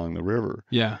see along the river.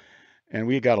 Yeah. And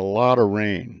we got a lot of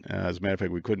rain. As a matter of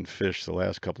fact, we couldn't fish the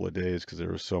last couple of days because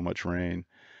there was so much rain.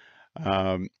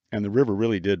 And the river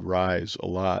really did rise a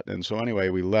lot. And so anyway,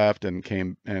 we left and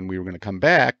came, and we were going to come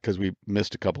back because we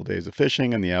missed a couple of days of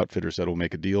fishing. And the outfitter said, "We'll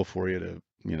make a deal for you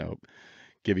to,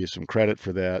 give you some credit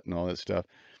for that and all that stuff."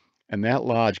 And that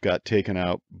lodge got taken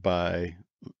out by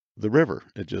the river.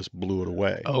 It just blew it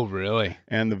away. Oh, really?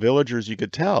 And the villagers, you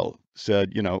could tell,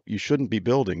 said, you shouldn't be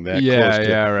building that close Yeah, to.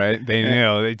 yeah, right. They And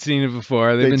know. They'd seen it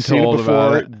before. They've they'd been seen it told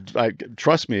about before. it.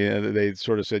 Trust me, they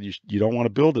sort of said you don't want to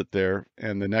build it there.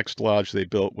 And the next lodge they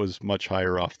built was much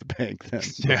higher off the bank than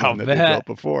the Yeah, I'll one that they bet. built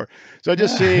before. So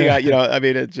just seeing, I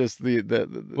mean, it's just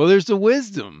Well, there's the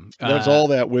wisdom. there's all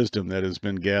that wisdom that has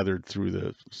been gathered through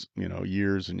the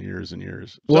years and years and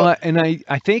years. So Well, and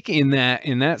I think in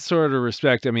that sort of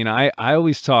respect, I mean, I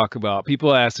always talk about,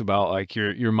 people ask about like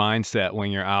your mindset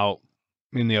when you're out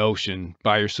in the ocean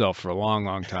by yourself for a long,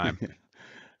 long time.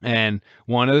 And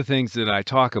one of the things that I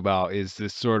talk about is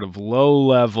this sort of low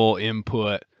level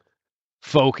input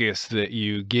focus that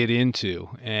you get into.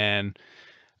 And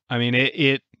I mean,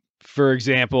 it for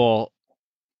example,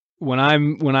 when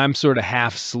I'm sort of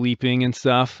half sleeping and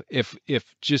stuff, if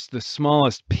just the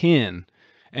smallest pin,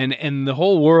 and the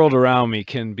whole world around me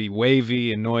can be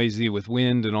wavy and noisy with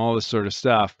wind and all this sort of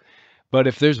stuff, but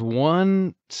if there's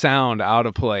one sound out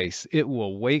of place, it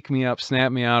will wake me up, snap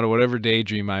me out of whatever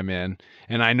daydream I'm in,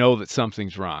 and I know that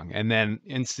something's wrong, and then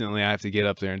instantly I have to get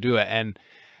up there and do it. And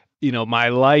my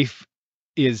life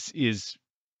is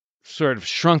sort of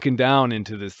shrunken down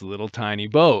into this little tiny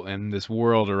boat and this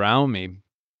world around me,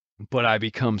 but I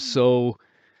become so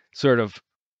sort of,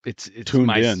 it's tuned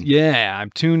my, in. yeah, I'm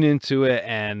tuned into it,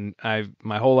 and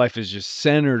my whole life is just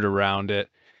centered around it.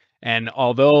 And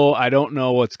although I don't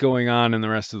know what's going on in the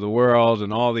rest of the world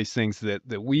and all these things that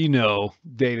we know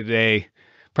day to day,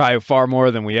 probably far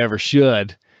more than we ever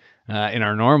should in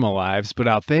our normal lives. But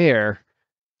out there,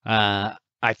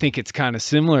 I think it's kind of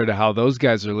similar to how those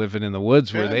guys are living in the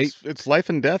woods where Yeah, it's life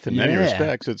and death in many yeah.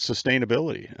 respects. It's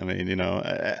sustainability. I mean,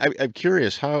 I'm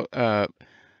curious, how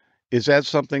is that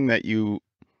something that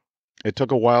it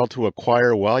took a while to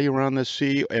acquire while you were on the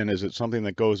sea, and is it something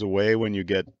that goes away when you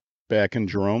get back in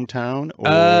Jerome Town, or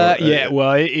Yeah,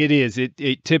 well, it is.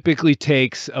 It typically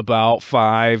takes about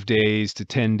 5 days to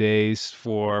 10 days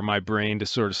for my brain to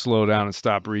sort of slow down and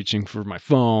stop reaching for my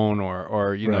phone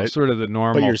or Right. sort of the but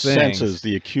normal your things. senses,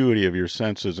 the acuity of your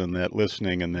senses, and that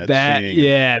listening and that That seeing,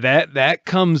 yeah, that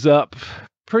comes up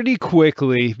pretty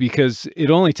quickly because it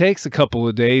only takes a couple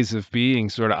of days of being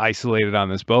sort of isolated on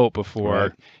this boat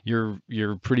before Right.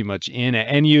 you're pretty much in it.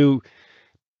 And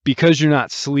because you're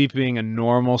not sleeping a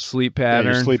normal sleep Yeah,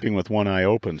 you're pattern. sleeping with one eye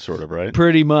open, sort of, right?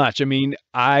 Pretty much. I mean,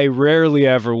 I rarely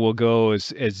ever will go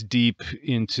as deep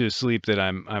into sleep that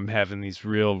I'm having these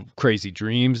real crazy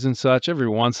dreams and such. Every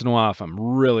once in a while, if I'm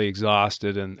really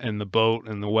exhausted and the boat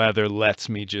and the weather lets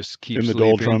me just keep In the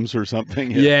sleeping. doldrums or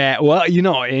something. Yeah. Well,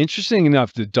 interesting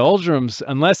enough, the doldrums,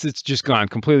 unless it's just gone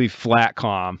completely flat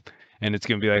calm and it's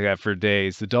going to be like that for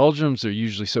days, the doldrums are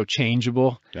usually so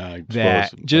changeable I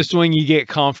that suppose just when you get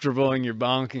comfortable in your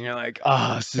bunk and you're like,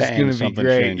 oh, this is bang, going to be something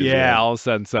great. changes, Yeah, yeah. all of a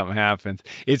sudden something happens.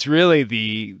 It's really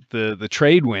the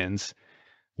trade winds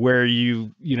where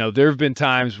there have been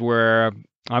times where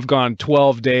I've gone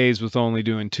 12 days with only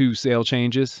doing 2 sail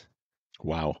changes.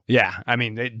 Wow. Yeah, I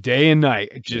mean, day and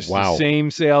night, just the Wow.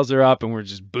 same sails are up and we're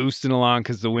just boosting along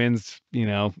because the wind's,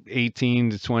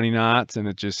 18 to 20 knots and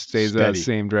it just stays that Steady.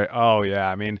 same direction. Oh, yeah.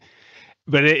 I mean,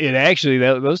 but it actually,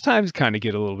 those times kind of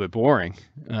get a little bit boring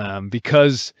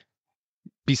because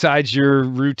besides your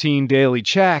routine daily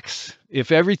checks,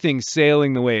 if everything's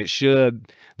sailing the way it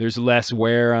should, there's less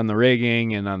wear on the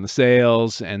rigging and on the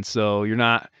sails. And so you're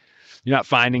not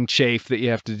finding chafe that you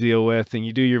have to deal with, and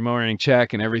you do your morning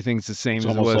check and everything's the same It's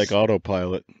as it almost was. like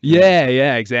autopilot.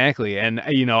 Yeah, exactly. And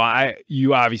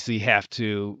you obviously have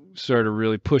to sort of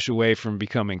really push away from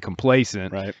becoming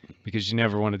complacent, Right. because you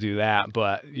never want to do that.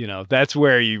 But that's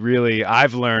where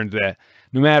I've learned that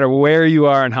no matter where you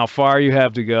are and how far you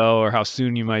have to go or how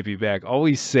soon you might be back,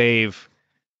 always save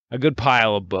a good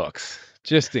pile of books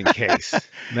just in case.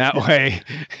 That way,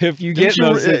 if you get in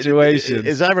those situations.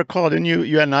 As I recall, didn't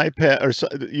you had an iPad,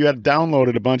 or you had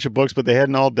downloaded a bunch of books, but they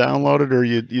hadn't all downloaded, or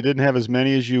you didn't have as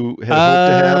many as you had hoped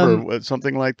to have, or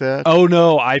something like that? Oh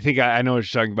no, I think I know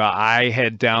what you're talking about. I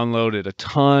had downloaded a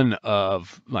ton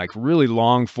of like really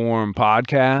long form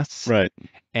podcasts. Right.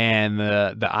 And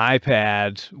the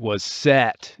iPad was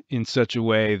set in such a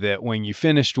way that when you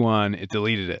finished one, it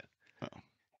deleted it.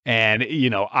 And,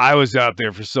 I was out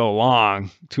there for so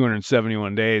long,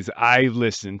 271 days, I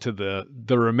listened to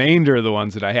the remainder of the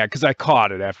ones that I had, because I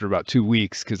caught it after about 2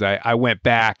 weeks, because I went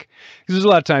back. Because there's a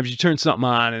lot of times you turn something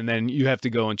on and then you have to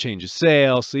go and change a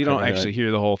sail, so you don't actually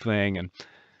hear the whole thing. And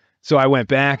so I went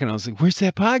back and I was like, where's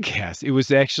that podcast? It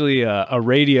was actually a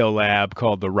radio lab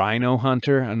called the Rhino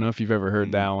Hunter. I don't know if you've ever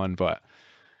heard that one, but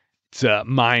it's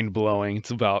mind-blowing.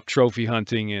 It's about trophy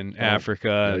hunting in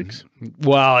Africa. And,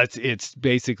 well, it's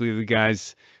basically the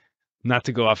guys, not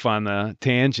to go off on the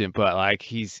tangent, but like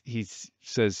he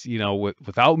says,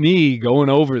 without me going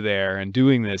over there and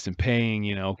doing this and paying,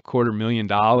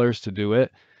 $250,000 to do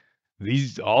it,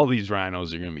 all these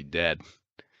rhinos are going to be dead.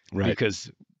 Right.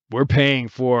 Because we're paying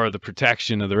for the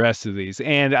protection of the rest of these.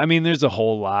 And I mean, there's a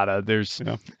whole lot of, there's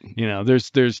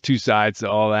 2 sides to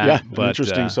all that. Yeah, but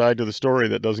interesting side to the story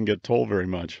that doesn't get told very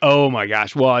much. Oh my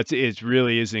gosh. Well, it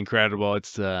really is incredible.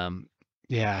 It's,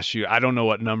 shoot, I don't know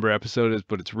what number episode it is,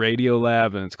 but it's Radio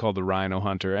Lab and it's called the Rhino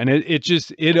Hunter. And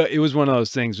it was one of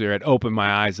those things where it opened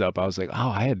my eyes up. I was like, oh,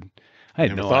 I had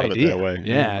Never no thought idea. of it that way.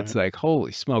 Yeah, it's like,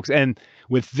 holy smokes. And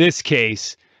with this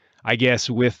case, I guess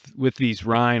with these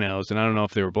rhinos, and I don't know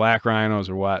if they were black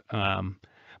rhinos or what,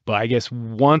 but I guess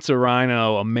once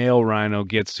a male rhino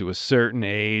gets to a certain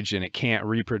age and it can't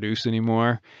reproduce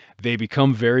anymore, they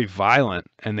become very violent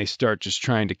and they start just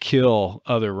trying to kill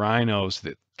other rhinos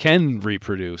that can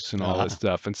reproduce and all this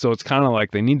stuff. And so it's kind of like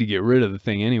they need to get rid of the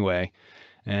thing anyway.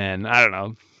 And I don't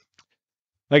know.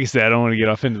 Like I said, I don't want to get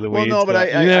off into the weeds. Well, no, but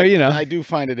I do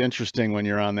find it interesting when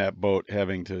you're on that boat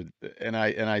having to, and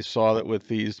I saw that with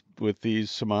these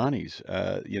Somanis,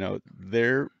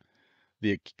 their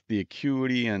the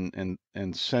acuity and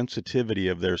sensitivity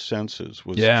of their senses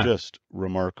was just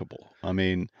remarkable. I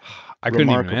mean, I couldn't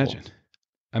even imagine.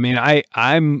 I mean,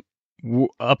 I'm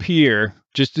up here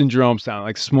just in Jeromestown,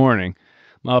 like this morning.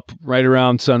 I'm up right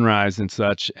around sunrise and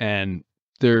such, and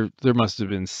there must have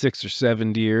been 6 or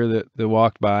 7 deer that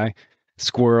walked by.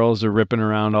 Squirrels are ripping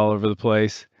around all over the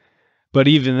place. But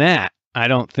even that, I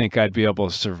don't think I'd be able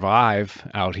to survive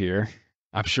out here.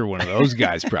 I'm sure one of those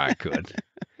guys probably could.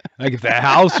 Like if that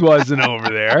house wasn't over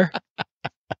there,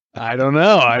 I don't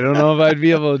know. I don't know if I'd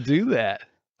be able to do that.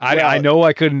 I Well, know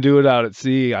I couldn't do it out at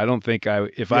sea. I don't think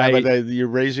but you're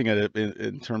raising it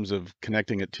in terms of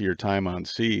connecting it to your time on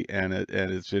sea, and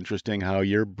it's interesting how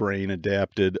your brain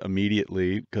adapted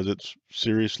immediately because it's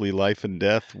seriously life and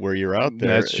death where you're out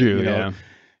there. That's true, You know, yeah.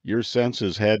 your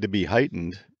senses had to be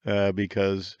heightened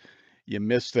because you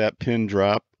missed that pin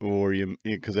drop, or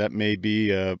because that may be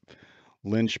a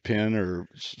linchpin or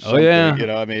Oh something. yeah. You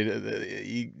know, I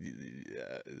mean,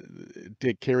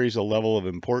 it carries a level of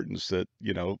importance that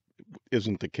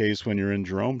isn't the case when you're in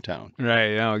Jerometown.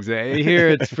 Right, no, exactly. Here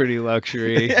it's pretty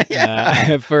luxury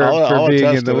Yeah, for I'll being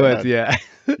attest in to the woods, that. yeah.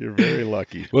 You're very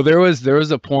lucky. Well, there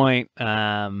was a point.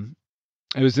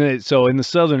 It was so in the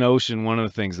Southern Ocean. One of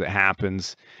the things that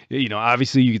happens,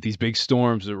 obviously you get these big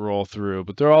storms that roll through,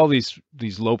 but there are all these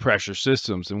low pressure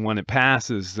systems, and when it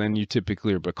passes, then you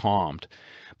typically are becalmed,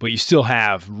 but you still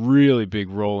have really big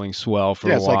rolling swell for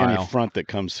Yeah, a it's like any while. front that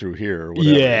comes through here or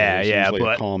whatever. There's usually a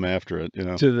But calm after it.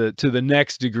 to the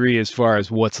next degree as far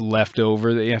as what's left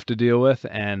over that you have to deal with,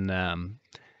 and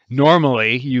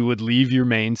normally you would leave your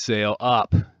mainsail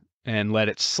up and let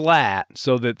it slat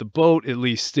so that the boat at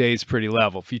least stays pretty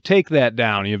level. If you take that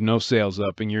down, you have no sails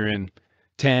up and you're in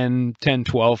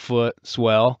 12 foot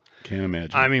swell. Can't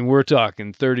imagine. I mean, we're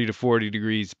talking 30 to 40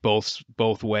 degrees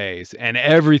both ways, and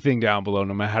everything down below,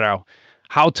 no matter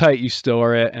how tight you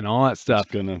store it and all that stuff,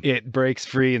 it breaks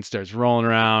free and starts rolling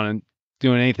around and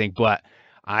doing anything. But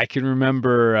I can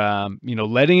remember,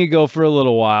 letting it go for a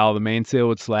little while. The mainsail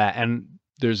would slat, and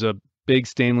there's a big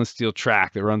stainless steel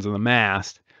track that runs on the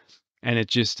mast, and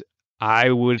I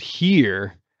would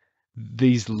hear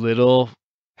these little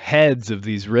heads of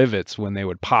these rivets when they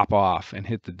would pop off and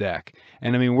hit the deck.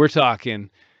 And I mean, we're talking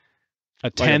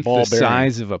a tenth the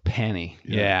size of a penny.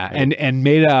 Yeah. Right. And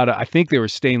made out of, I think they were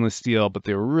stainless steel, but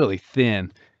they were really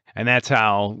thin. And that's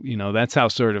how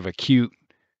sort of acute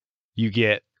you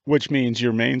get. Which means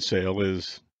your mainsail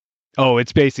is. Oh,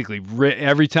 it's basically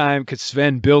every time, because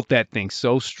Sven built that thing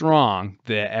so strong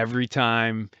that every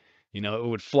time, it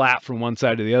would flap from one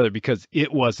side to the other because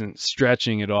it wasn't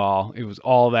stretching at all. It was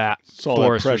all that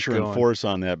force, that pressure and force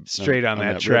on that straight on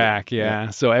that track. Yeah.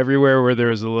 So everywhere where there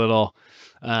was a little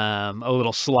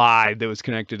slide that was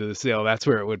connected to the sail, that's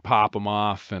where it would pop them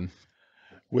off. And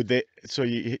would they? So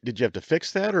did you have to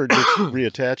fix that or just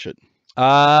reattach it?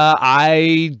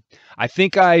 I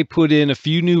think I put in a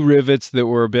few new rivets that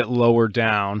were a bit lower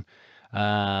down.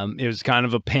 It was kind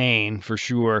of a pain for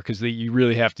sure because you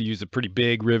really have to use a pretty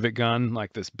big rivet gun,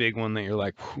 like this big one that you're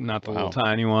like, not the little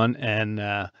tiny one. And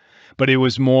but it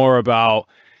was more about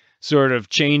sort of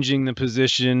changing the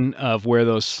position of where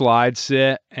those slides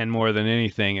sit, and more than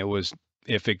anything, it was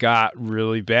if it got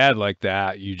really bad like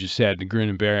that, you just had to grin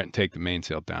and bear it and take the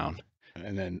mainsail down.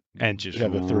 And just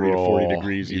have a 30 to 40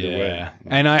 degrees either way.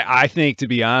 And I think, to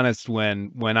be honest,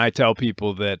 when I tell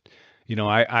people that,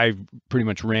 I pretty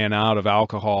much ran out of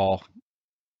alcohol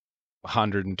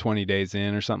 120 days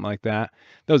in or something like that,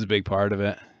 that was a big part of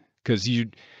it. Because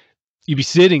you'd be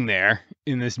sitting there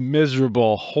in this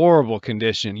miserable, horrible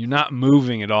condition. You're not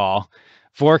moving at all.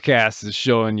 Forecast is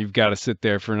showing you've got to sit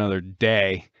there for another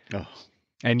day. Oh.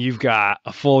 And you've got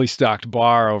a fully stocked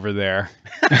bar over there.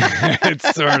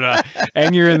 It's sort of,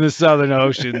 and you're in the Southern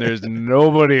Ocean. There's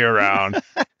nobody around.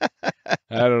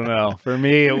 I don't know. For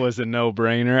me, it was a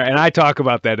no-brainer. And I talk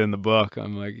about that in the book.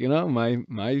 I'm like,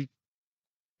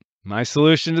 my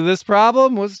solution to this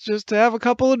problem was just to have a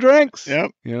couple of drinks. Yep.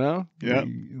 At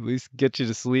least get you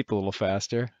to sleep a little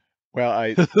faster.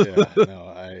 Well,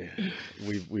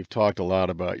 we've talked a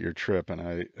lot about your trip,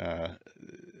 and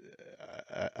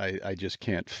I just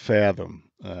can't fathom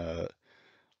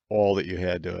all that you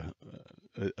had to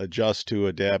adjust to,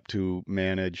 adapt to,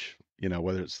 manage.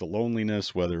 Whether it's the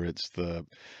loneliness, whether it's the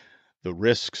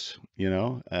risks,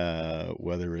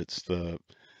 whether it's the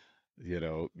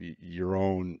your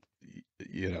own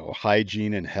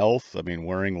hygiene and health. I mean,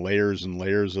 wearing layers and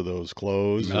layers of those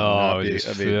clothes. Oh, it's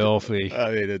filthy.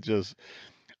 I mean, it just.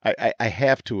 I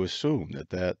have to assume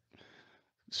that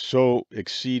so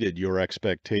exceeded your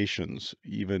expectations,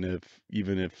 even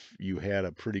if you had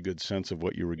a pretty good sense of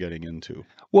what you were getting into.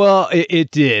 Well,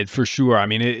 it did for sure. I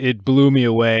mean, it blew me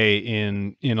away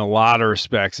in a lot of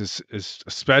respects,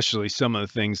 especially some of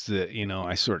the things that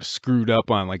I sort of screwed up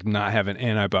on, like not having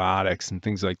antibiotics and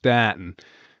things like that. And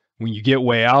when you get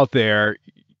way out there,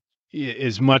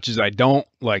 as much as I don't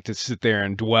like to sit there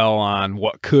and dwell on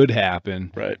what could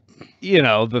happen, Right. you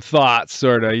know, the thoughts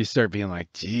sort of, you start being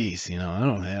like, geez, you know, I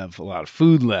don't have a lot of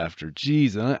food left, or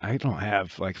geez, I don't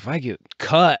have, like, if I get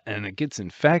cut and it gets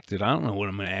infected, I don't know what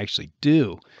I'm going to actually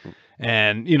do.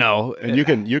 And, you know, And you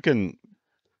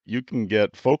can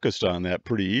get focused on that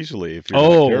pretty easily if you're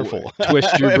not oh, careful.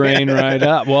 twist your I brain mean, right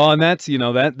up. Well, and that's, you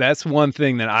know, that's one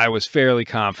thing that I was fairly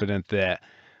confident that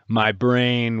my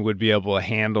brain would be able to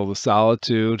handle the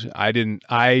solitude.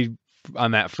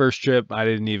 On that first trip, I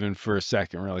didn't even for a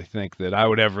second really think that I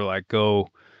would ever like go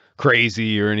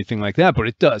crazy or anything like that, but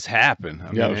it does happen.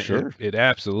 I mean, yeah, sure. it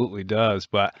absolutely does.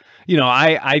 But, you know,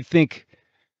 I think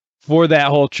for that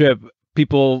whole trip,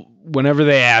 people, whenever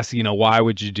they ask, you know, why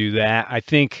would you do that? I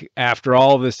think after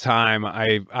all this time,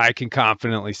 I can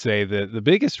confidently say that the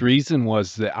biggest reason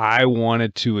was that I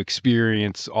wanted to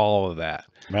experience all of that.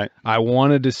 Right. I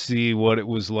wanted to see what it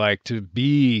was like to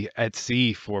be at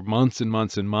sea for months and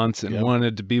months and months, and Yep.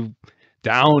 wanted to be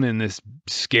down in this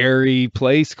scary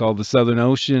place called the Southern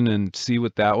Ocean and see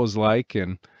what that was like.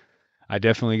 And I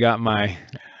definitely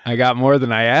I got more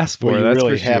than I asked for. Well, you That's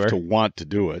really for have sure. to want to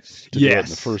do it to do it in the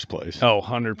Yes. first place. Oh,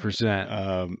 100%.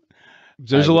 Um,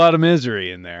 There's a lot of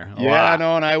misery in there. A yeah, lot.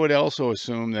 no, and I would also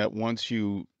assume that once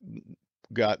you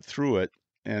got through it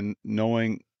and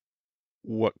knowing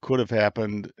what could have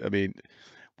happened, I mean,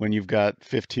 when you've got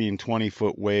 15,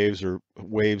 20-foot waves or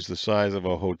waves the size of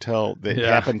a hotel that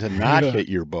Yeah. happen to not Yeah. hit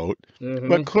your boat, Mhm.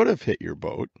 but could have hit your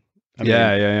boat. I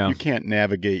Yeah, mean, yeah, yeah. you can't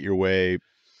navigate your way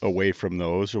away from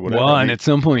those or whatever. Well, I and mean, at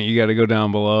some point you got to go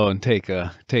down below and take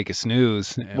a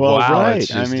snooze well, while it's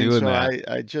right. I just mean, doing so that.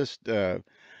 I just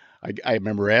I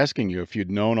remember asking you if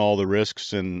you'd known all the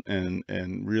risks and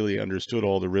really understood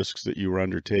all the risks that you were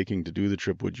undertaking to do the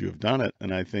trip, would you have done it?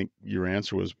 And I think your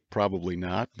answer was probably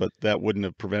not, but that wouldn't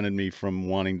have prevented me from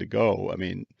wanting to go. I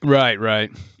mean, Right,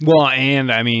 right. Well,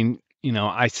 and I mean, you know,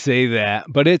 I say that,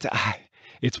 but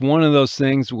it's one of those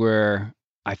things where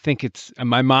I think it's, and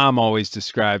my mom always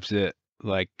describes it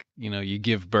like, you know, you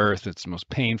give birth, it's the most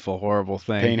painful, horrible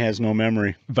thing. pain has no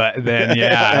memory. But then,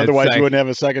 yeah, it's Otherwise, you like, wouldn't have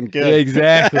a second yeah, kid.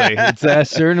 exactly. It's that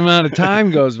certain amount of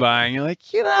time goes by, and you're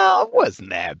like, you know, it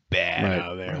wasn't that bad Right,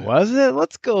 out there, right. was it?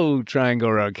 Let's go try and go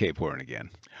around Cape Horn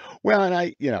again. Well, and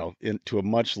I, you know, to a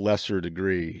much lesser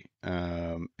degree,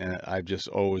 and I've just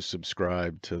always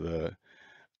subscribed to the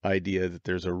idea that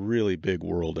there's a really big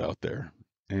world out there.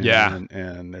 Yeah.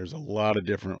 And there's a lot of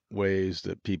different ways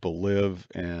that people live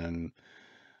and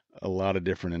a lot of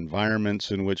different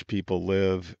environments in which people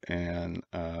live and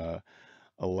a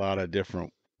lot of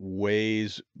different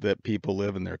ways that people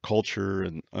live in their culture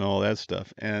and all that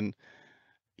stuff. And,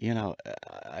 you know,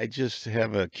 I just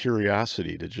have a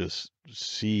curiosity to just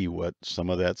see what some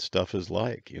of that stuff is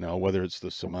like, you know, whether it's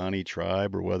the Somali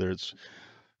tribe or whether it's,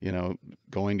 you know,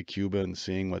 going to Cuba and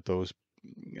seeing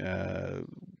uh,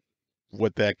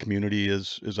 what that community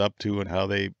is up to and how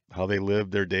they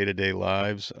live their day-to-day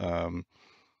lives.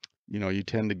 You know, you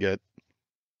tend to get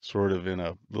sort of in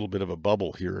a little bit of a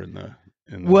bubble here in the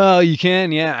Well, you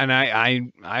can, yeah. And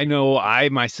I know I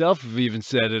myself have even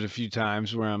said it a few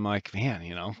times where I'm like, man,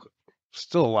 you know,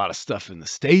 still a lot of stuff in the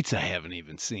States I haven't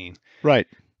even seen. right.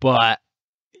 But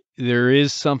there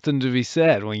is something to be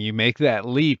said when you make that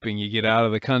leap and you get out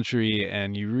of the country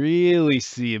and you really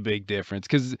see a big difference.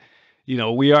 Because, you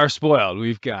know, we are spoiled.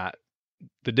 We've got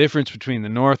the difference between the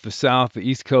North, the South, the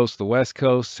East Coast, the West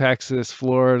Coast, Texas,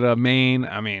 Florida, Maine.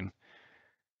 I mean,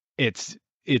 it's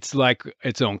like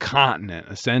its own continent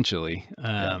essentially,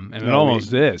 Yeah. and it No,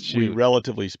 almost is. we Shoot.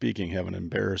 relatively speaking have an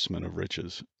embarrassment of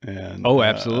riches. And Oh,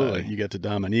 absolutely. you get to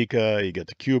Dominica, you get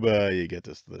to Cuba, you get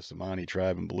to the Somali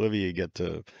tribe in Bolivia, you get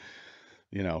to,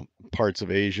 you know, parts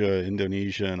of Asia,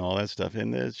 Indonesia, and all that stuff.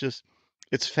 And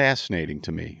it's fascinating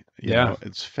to me. You Yeah. know,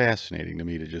 it's fascinating to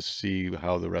me to just see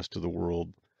how the rest of the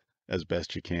world, as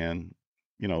best you can,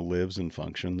 you know, lives and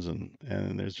functions.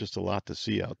 And there's just a lot to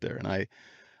see out there. And I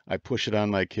push it on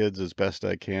my kids as best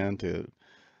I can to,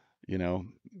 you know,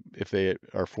 if they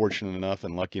are fortunate enough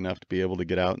and lucky enough to be able to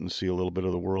get out and see a little bit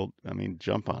of the world, I mean,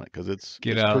 jump on it because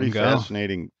Get it's out pretty and go.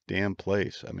 fascinating damn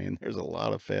place. I mean, there's a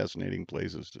lot of fascinating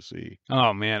places to see.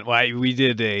 Oh man, well, we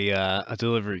did a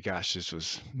delivery. Gosh, this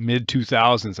was mid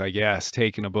 2000s, I guess,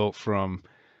 taking a boat from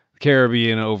the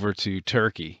Caribbean over to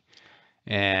Turkey,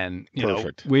 and you know,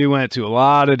 Perfect. we went to a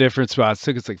lot of different spots.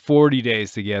 Took us like 40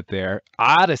 days to get there.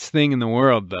 Oddest thing in the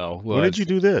world, though, When did was you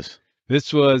do this?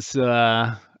 this was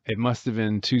it must have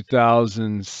been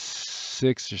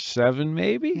 2006 or 7,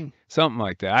 maybe Hmm. something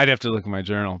like that. I'd have to look at my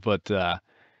journal, but this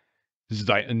is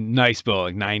like a nice boat,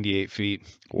 like 98 feet.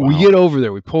 We Wow. get over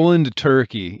there, we pull into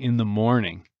Turkey in the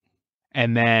morning,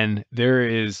 And then there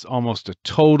is almost a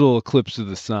total eclipse of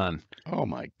the sun Oh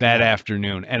my that God.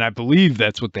 afternoon. And I believe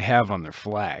that's what they have on their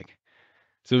flag.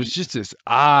 So it's just this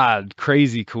odd,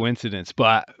 crazy coincidence.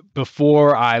 But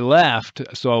before I left,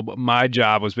 so my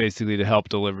job was basically to help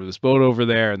deliver this boat over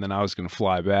there, and then I was going to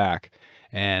fly back.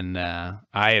 And I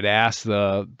had asked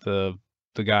the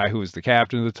guy who was the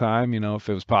captain at the time, if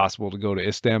it was possible to go to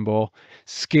Istanbul.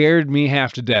 Scared me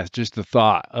half to death just the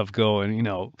thought of going,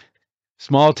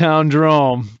 small town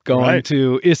Jerome going Right.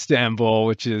 to Istanbul,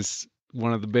 which is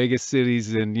one of the biggest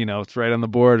cities in, it's right on the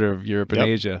border of Europe and Yep.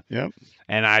 Asia. Yep.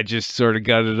 And I just sort of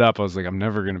gutted it up. I was like, I'm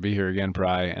never going to be here again,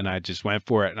 probably. And I just went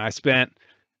for it. And I spent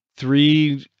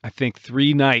three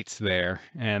nights there.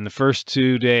 And the first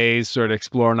 2 days sort of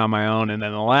exploring on my own. And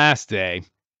then the last day,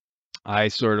 I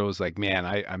sort of was like, man,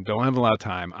 I don't have a lot of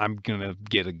time. I'm going to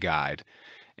get a guide.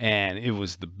 And it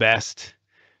was the best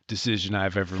decision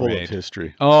I've ever Full of made.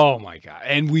 history. Oh my God.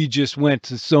 And we just went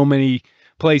to so many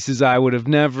places I would have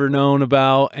never known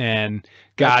about and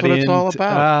got That's what it's all into,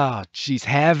 about. geez,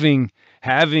 having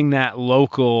that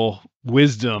local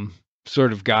wisdom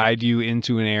sort of guide you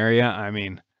into an area. I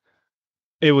mean,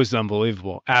 it was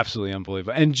unbelievable. Absolutely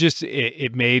unbelievable. And just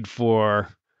it made for,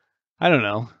 I don't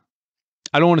know.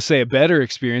 I don't want to say a better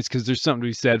experience because there's something to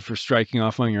be said for striking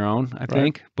off on your own, I Right.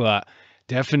 think, but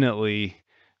definitely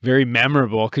very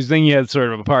memorable because then you had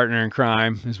sort of a partner in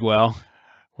crime as well.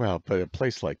 Well, but a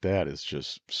place like that is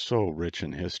just so rich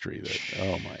in history that,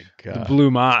 oh my The God.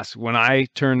 Blue Moss, when I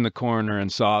turned the corner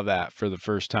and saw that for the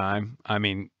first time, I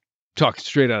mean, talking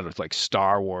straight out of like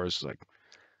Star Wars, like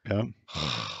Yeah.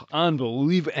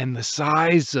 unbelievable. And the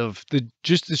size of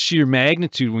just the sheer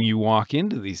magnitude when you walk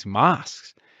into these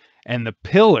mosques. And the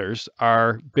pillars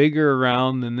are bigger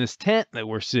around than this tent that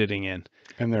we're sitting in.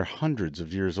 And they're hundreds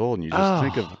of years old. And you just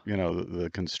think of, Oh,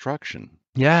 the construction,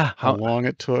 yeah. how long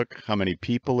it took, how many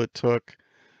people it took.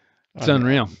 It's I mean,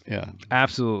 unreal. yeah.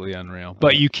 Absolutely unreal.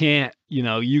 But you can't,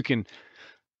 you can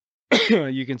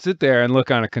you can sit there and look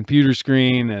on a computer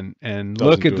screen and Doesn't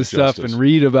look at do the it stuff justice. and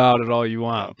read about it all you Yeah.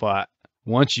 want. But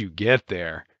once you get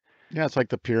there, Yeah, it's like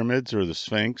the pyramids or the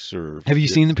Sphinx or have you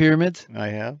seen the pyramids? I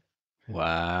have.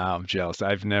 Wow, I'm jealous.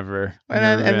 I've never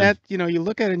And been. that, you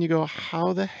look at it and you go,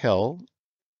 how the hell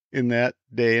in that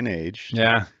day and age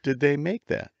Yeah. did they make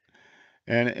that?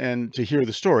 And to hear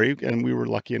the story, and we were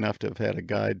lucky enough to have had a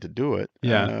guide to do it.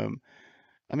 Yeah.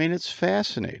 I mean, it's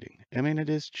fascinating. I mean, it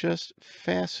is just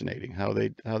fascinating how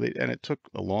they, and it took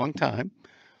a long time,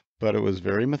 but it was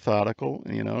very methodical,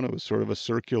 and it was sort of a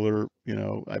circular,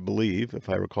 I believe, if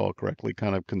I recall correctly,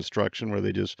 kind of construction where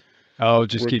they just Oh,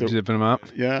 just worked keep zipping them up.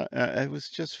 yeah, it was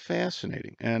just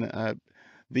fascinating. And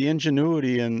the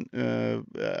ingenuity and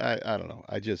I don't know.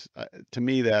 To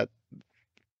me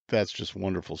that's just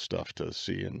wonderful stuff to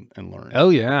see and learn. Oh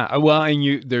yeah. Well,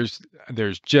 and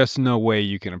there's just no way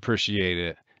you can appreciate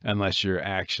it unless you're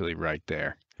actually right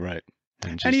there. Right.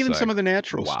 And And just even some like, of the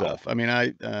natural wow. stuff. I mean,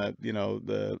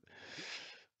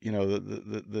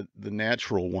 the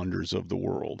natural wonders of the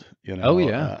world, Oh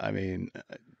yeah. I mean,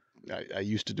 I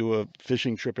used to do a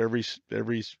fishing trip every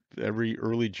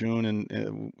early June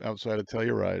and outside of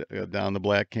Telluride down the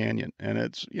Black Canyon, and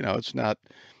it's not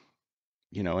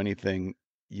anything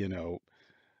you know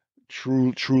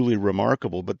truly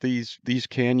remarkable, but these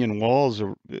canyon walls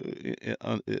are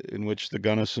in which the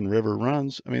Gunnison River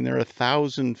runs. I mean, they're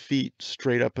 1,000 feet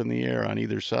straight up in the air on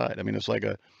either side. I mean, it's like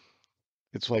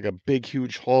a big,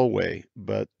 huge hallway,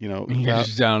 but You're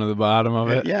just down to the bottom of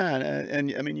it. yeah,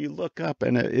 and I mean, you look up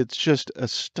and it's just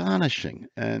astonishing,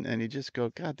 and you just go,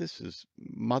 God, this is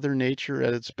Mother Nature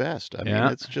at its best. I mean,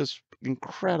 Yeah. it's just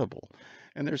incredible.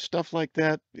 And there's stuff like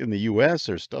that in the U.S.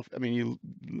 There's stuff. I mean,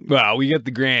 Well, we got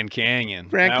the Grand Canyon.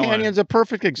 Grand That one, Canyon's a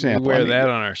perfect we example. wear I mean, that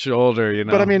on our shoulder,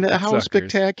 but I mean, that how suckers.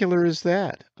 spectacular is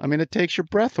that? I mean, it takes your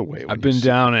breath away when I've you been see.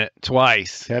 down it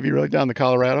twice. Have you really down to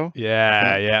Colorado?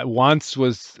 Yeah. Once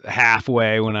was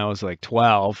halfway when I was like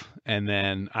 12, and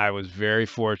then I was very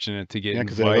fortunate to get Yeah,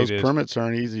 because those invited. permits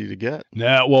aren't easy to get.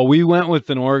 No, well, we went with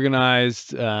an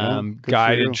organized good for you.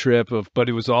 guided trip but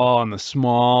it was all on the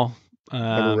small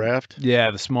Rubber raft.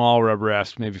 yeah, the small rubber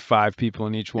rafts, maybe 5 people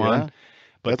in each one. Yeah,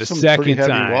 But that's the some pretty second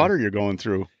heavy time, water you're going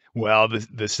through. well,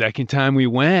 the second time we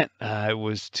went, it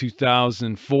was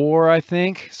 2004, I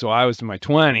think. So I was in my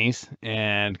 20s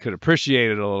and could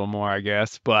appreciate it a little more, I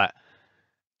guess. But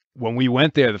when we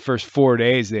went there, the first 4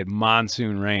 days, they had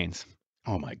monsoon rains.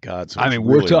 Oh my God! So I it's mean,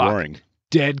 we're really talking roaring.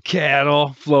 dead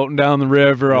cattle floating down the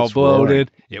river, all It's roaring.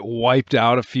 bloated. It wiped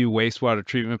out a few wastewater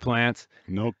treatment plants.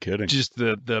 No kidding. Just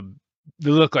they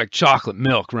look like chocolate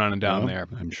milk running down Yeah, there.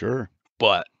 I'm sure.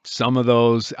 But some of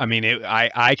those, I mean,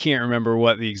 I can't remember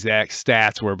what the exact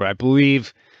stats were, but I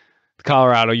believe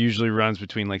Colorado usually runs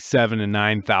between like 7 and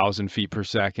 9,000 feet per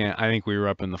second. I think we were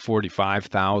up in the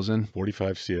 45,000.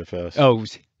 45 CFS. Oh, it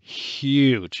was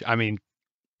huge. I mean,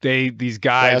 these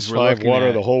guys Class were 5 looking water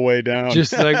at the whole way down.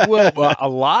 just like, well, a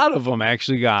lot of them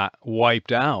actually got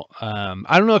wiped out.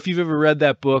 I don't know if you've ever read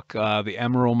that book, The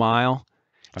Emerald Mile.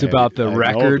 It's about the I know of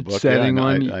the book. Yeah, record-setting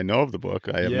one. I know of the book.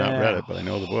 I have not read Yeah. it, but I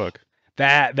know the book.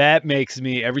 That makes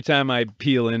me, every time I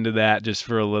peel into that just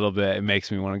for a little bit, it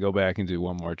makes me want to go back and do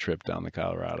one more trip down the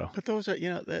Colorado. But those are,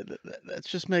 that's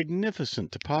just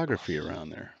magnificent topography around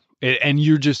there. And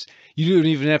you don't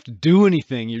even have to do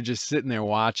anything. You're just sitting there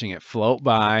watching it float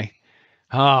by.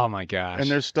 Oh my gosh. And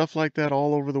there's stuff like that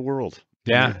all over the world.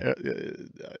 Yeah.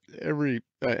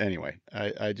 Anyway,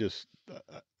 I just.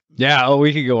 Yeah, oh,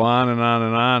 we could go on and on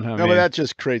and on. But that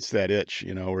just creates that itch,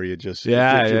 where you just, if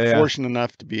you're fortunate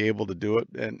enough to be able to do it,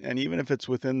 and even if it's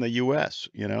within the U.S.,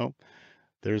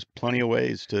 there's plenty of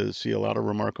ways to see a lot of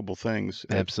remarkable things.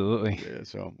 Absolutely.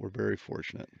 So we're very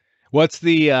fortunate. What's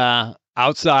the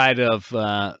outside of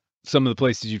some of the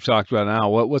places you've talked about now?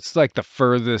 What's like the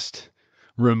furthest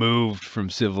removed from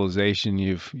civilization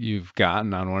you've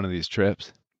gotten on one of these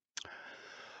trips?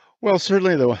 Well,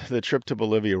 certainly the trip to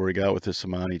Bolivia where we got with the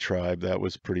Samani tribe, that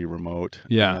was pretty remote.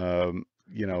 Yeah.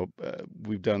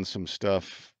 We've done some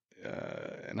stuff,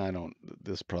 and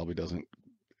this probably doesn't,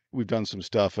 we've done some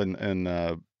stuff in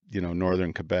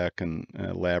northern Quebec and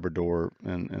Labrador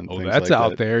and things like that. Oh, that's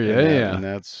out there. Yeah. And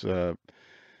that's, would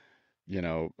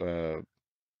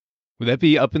that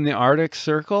be up in the Arctic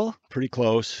Circle? Pretty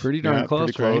close. Pretty darn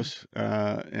close, pretty close.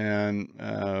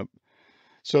 Right?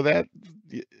 So that,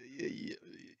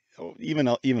 even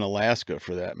Alaska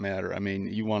for that matter. I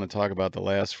mean, you want to talk about the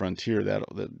last frontier,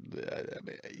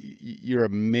 you're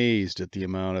amazed at the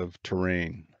amount of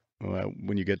terrain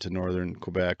when you get to northern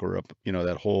Quebec or up,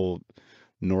 that whole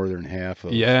northern half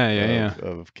of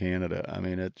of Canada. I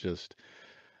mean,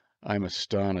 I'm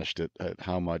astonished at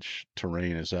how much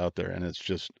terrain is out there, and it's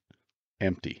just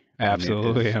empty.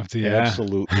 Absolutely empty. Yeah.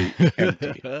 Absolutely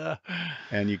empty.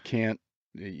 And you can't,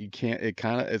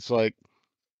 it's like,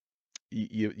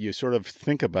 you sort of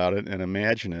think about it and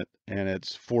imagine it, and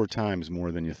it's 4 times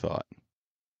more than you thought.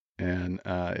 And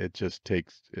it just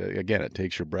takes, again, it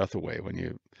takes your breath away when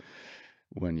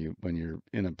you're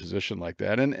in a position like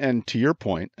that. And to your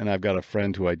point, and I've got a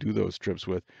friend who I do those trips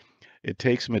with, it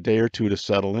takes him a day or two to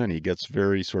settle in. He gets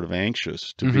very sort of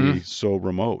anxious to be so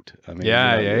remote. I mean,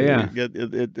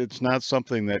 it's not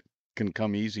something that can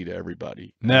come easy to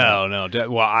everybody. No.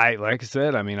 Well, like I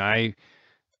said, I mean,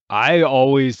 I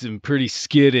always am pretty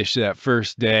skittish that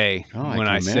first day when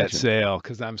I set sail,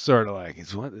 because I'm sort of like,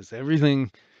 is everything?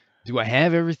 Do I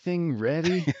have everything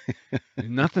ready?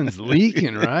 Nothing's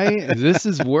leaking, right? This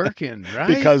is working, right?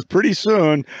 Because pretty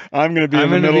soon I'm going to be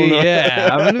I'm going to be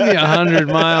 100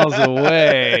 miles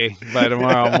away by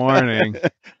tomorrow morning.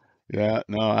 Yeah,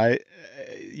 no,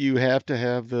 you have to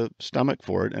have the stomach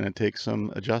for it, and it takes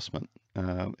some adjustment.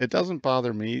 It doesn't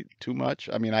bother me too much.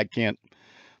 I mean, I can't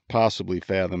possibly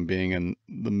fathom being in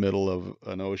the middle of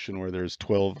an ocean where there's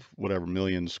 12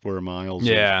 million square miles.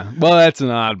 Yeah. Well, that's an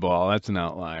oddball. That's an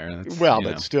outlier.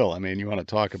 But still, I mean, you want to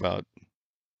talk about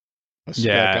a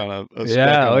speck on a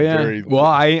very... Well,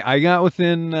 I got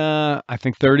within I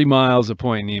think 30 miles of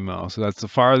Point Nemo, so that's the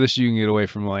farthest you can get away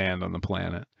from land on the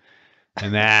planet.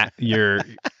 And that you're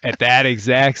at that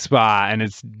exact spot, and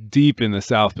it's deep in the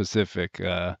South Pacific.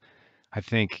 I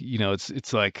think,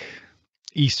 it's like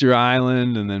Easter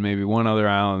Island, and then maybe one other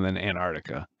island, and then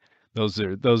Antarctica. Those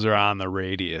are on the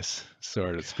radius,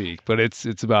 so to speak. But it's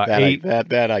about that 8.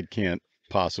 That I can't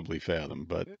possibly fathom.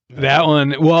 But that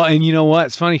one, well, and you know what?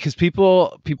 It's funny because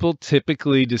people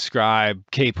typically describe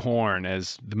Cape Horn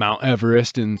as the Mount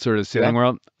Everest in sort of sailing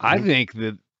world. I think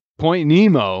that Point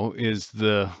Nemo is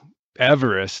the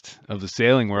Everest of the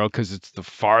sailing world because it's the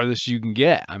farthest you can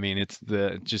get. I mean, it's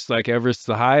just like Everest's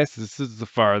the highest. This is the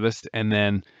farthest, and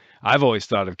then I've always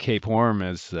thought of Cape Horn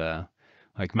as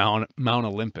like Mount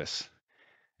Olympus,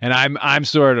 and I'm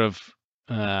sort of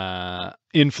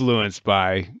influenced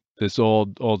by this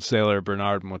old sailor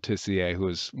Bernard Moitessier, who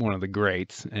was one of the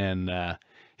greats, and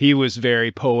he was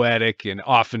very poetic and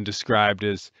often described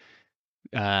as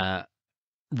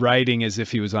writing as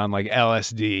if he was on like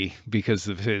LSD because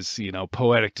of his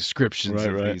poetic descriptions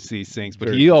of these things.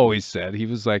 But he always said he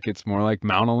was like, it's more like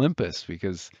Mount Olympus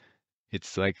because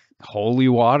it's like holy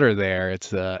water there.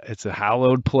 It's a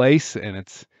hallowed place, and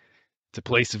it's a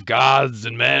place of gods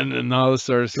and men and all this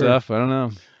sort of stuff. I don't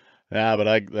know. Yeah, but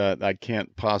I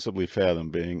can't possibly fathom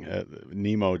being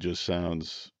Nemo. Just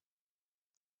sounds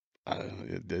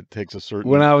It takes a When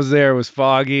certain. I was there, it was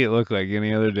foggy. It looked like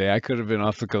any other day. I could have been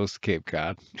off the coast of Cape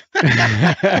Cod.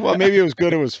 Well, maybe it was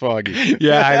good. It was foggy.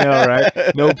 Yeah, I know,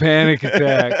 right? No panic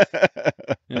attacks.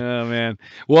 Oh man.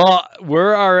 Well,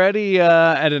 we're already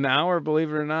at an hour, believe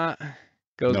it or not.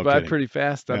 Goes No by kidding. pretty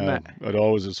fast, doesn't it? It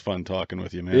always is fun talking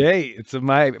with you, man. Hey, it's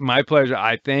my pleasure.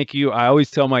 I thank you. I always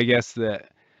tell my guests that,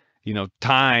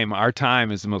 our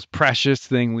time is the most precious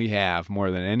thing we have,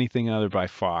 more than anything other by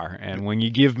far. And when you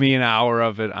give me an hour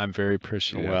of it, I'm very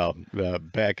appreciative. Well,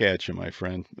 back at you, my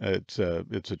friend. It's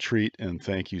a treat, and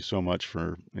thank you so much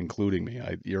for including me.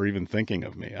 You're even thinking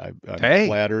of me. I'm Hey,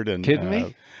 flattered and kidding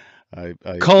me? I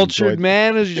Cultured enjoyed.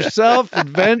 man as yourself,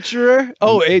 adventurer.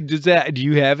 Oh, hey, do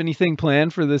you have anything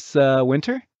planned for this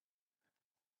winter?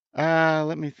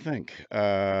 Let me think.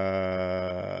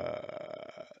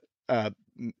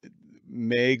 M-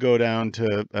 may go down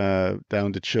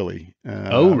to Chile.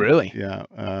 Oh, really? Yeah.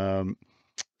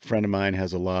 Friend of mine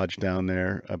has a lodge down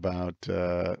there about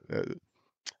uh,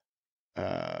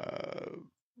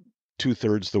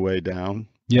 2/3 the way down.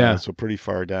 Yeah. So pretty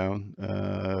far down.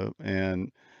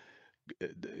 And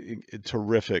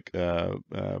terrific,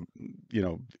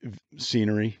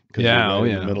 scenery because you're Yeah, oh right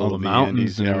in the yeah. middle All the of the mountains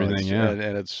Andes. and You know, everything, yeah.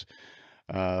 and it's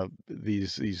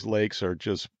these lakes are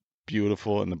just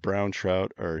beautiful, and the brown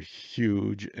trout are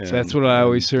huge So that's and what I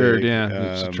always heard, big.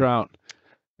 yeah. It's a trout.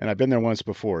 And I've been there once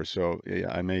before, so yeah,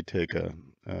 I may take a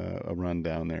run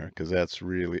down there because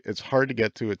it's hard to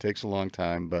get to. It takes a long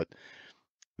time, but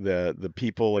the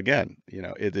people again,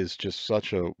 it is just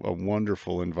such a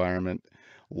wonderful environment.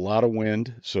 A lot of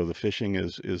wind, so the fishing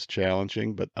is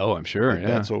challenging, but Oh, I'm sure, yeah.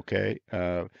 that's okay.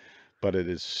 But it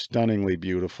is stunningly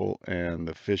beautiful, and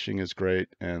the fishing is great,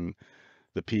 and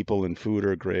the people and food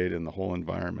are great, and the whole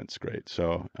environment's great.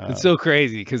 So It's so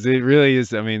crazy because it really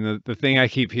is. I mean, the thing I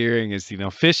keep hearing is,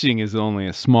 fishing is only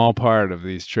a small part of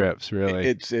these trips, really.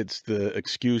 it's the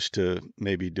excuse to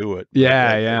maybe do it. But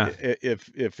Yeah, yeah.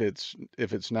 if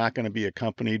it's not going to be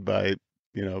accompanied by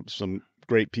some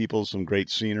great people, some great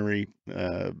scenery,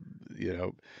 you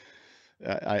know,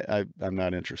 I'm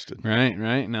not interested. Right,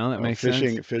 right. No, that makes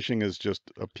sense. Fishing is just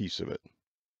a piece of it.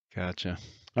 Gotcha.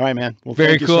 All right, man. Well, Very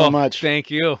thank you so cool. much. Thank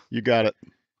you. You got it.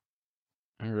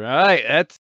 All right.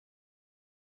 That's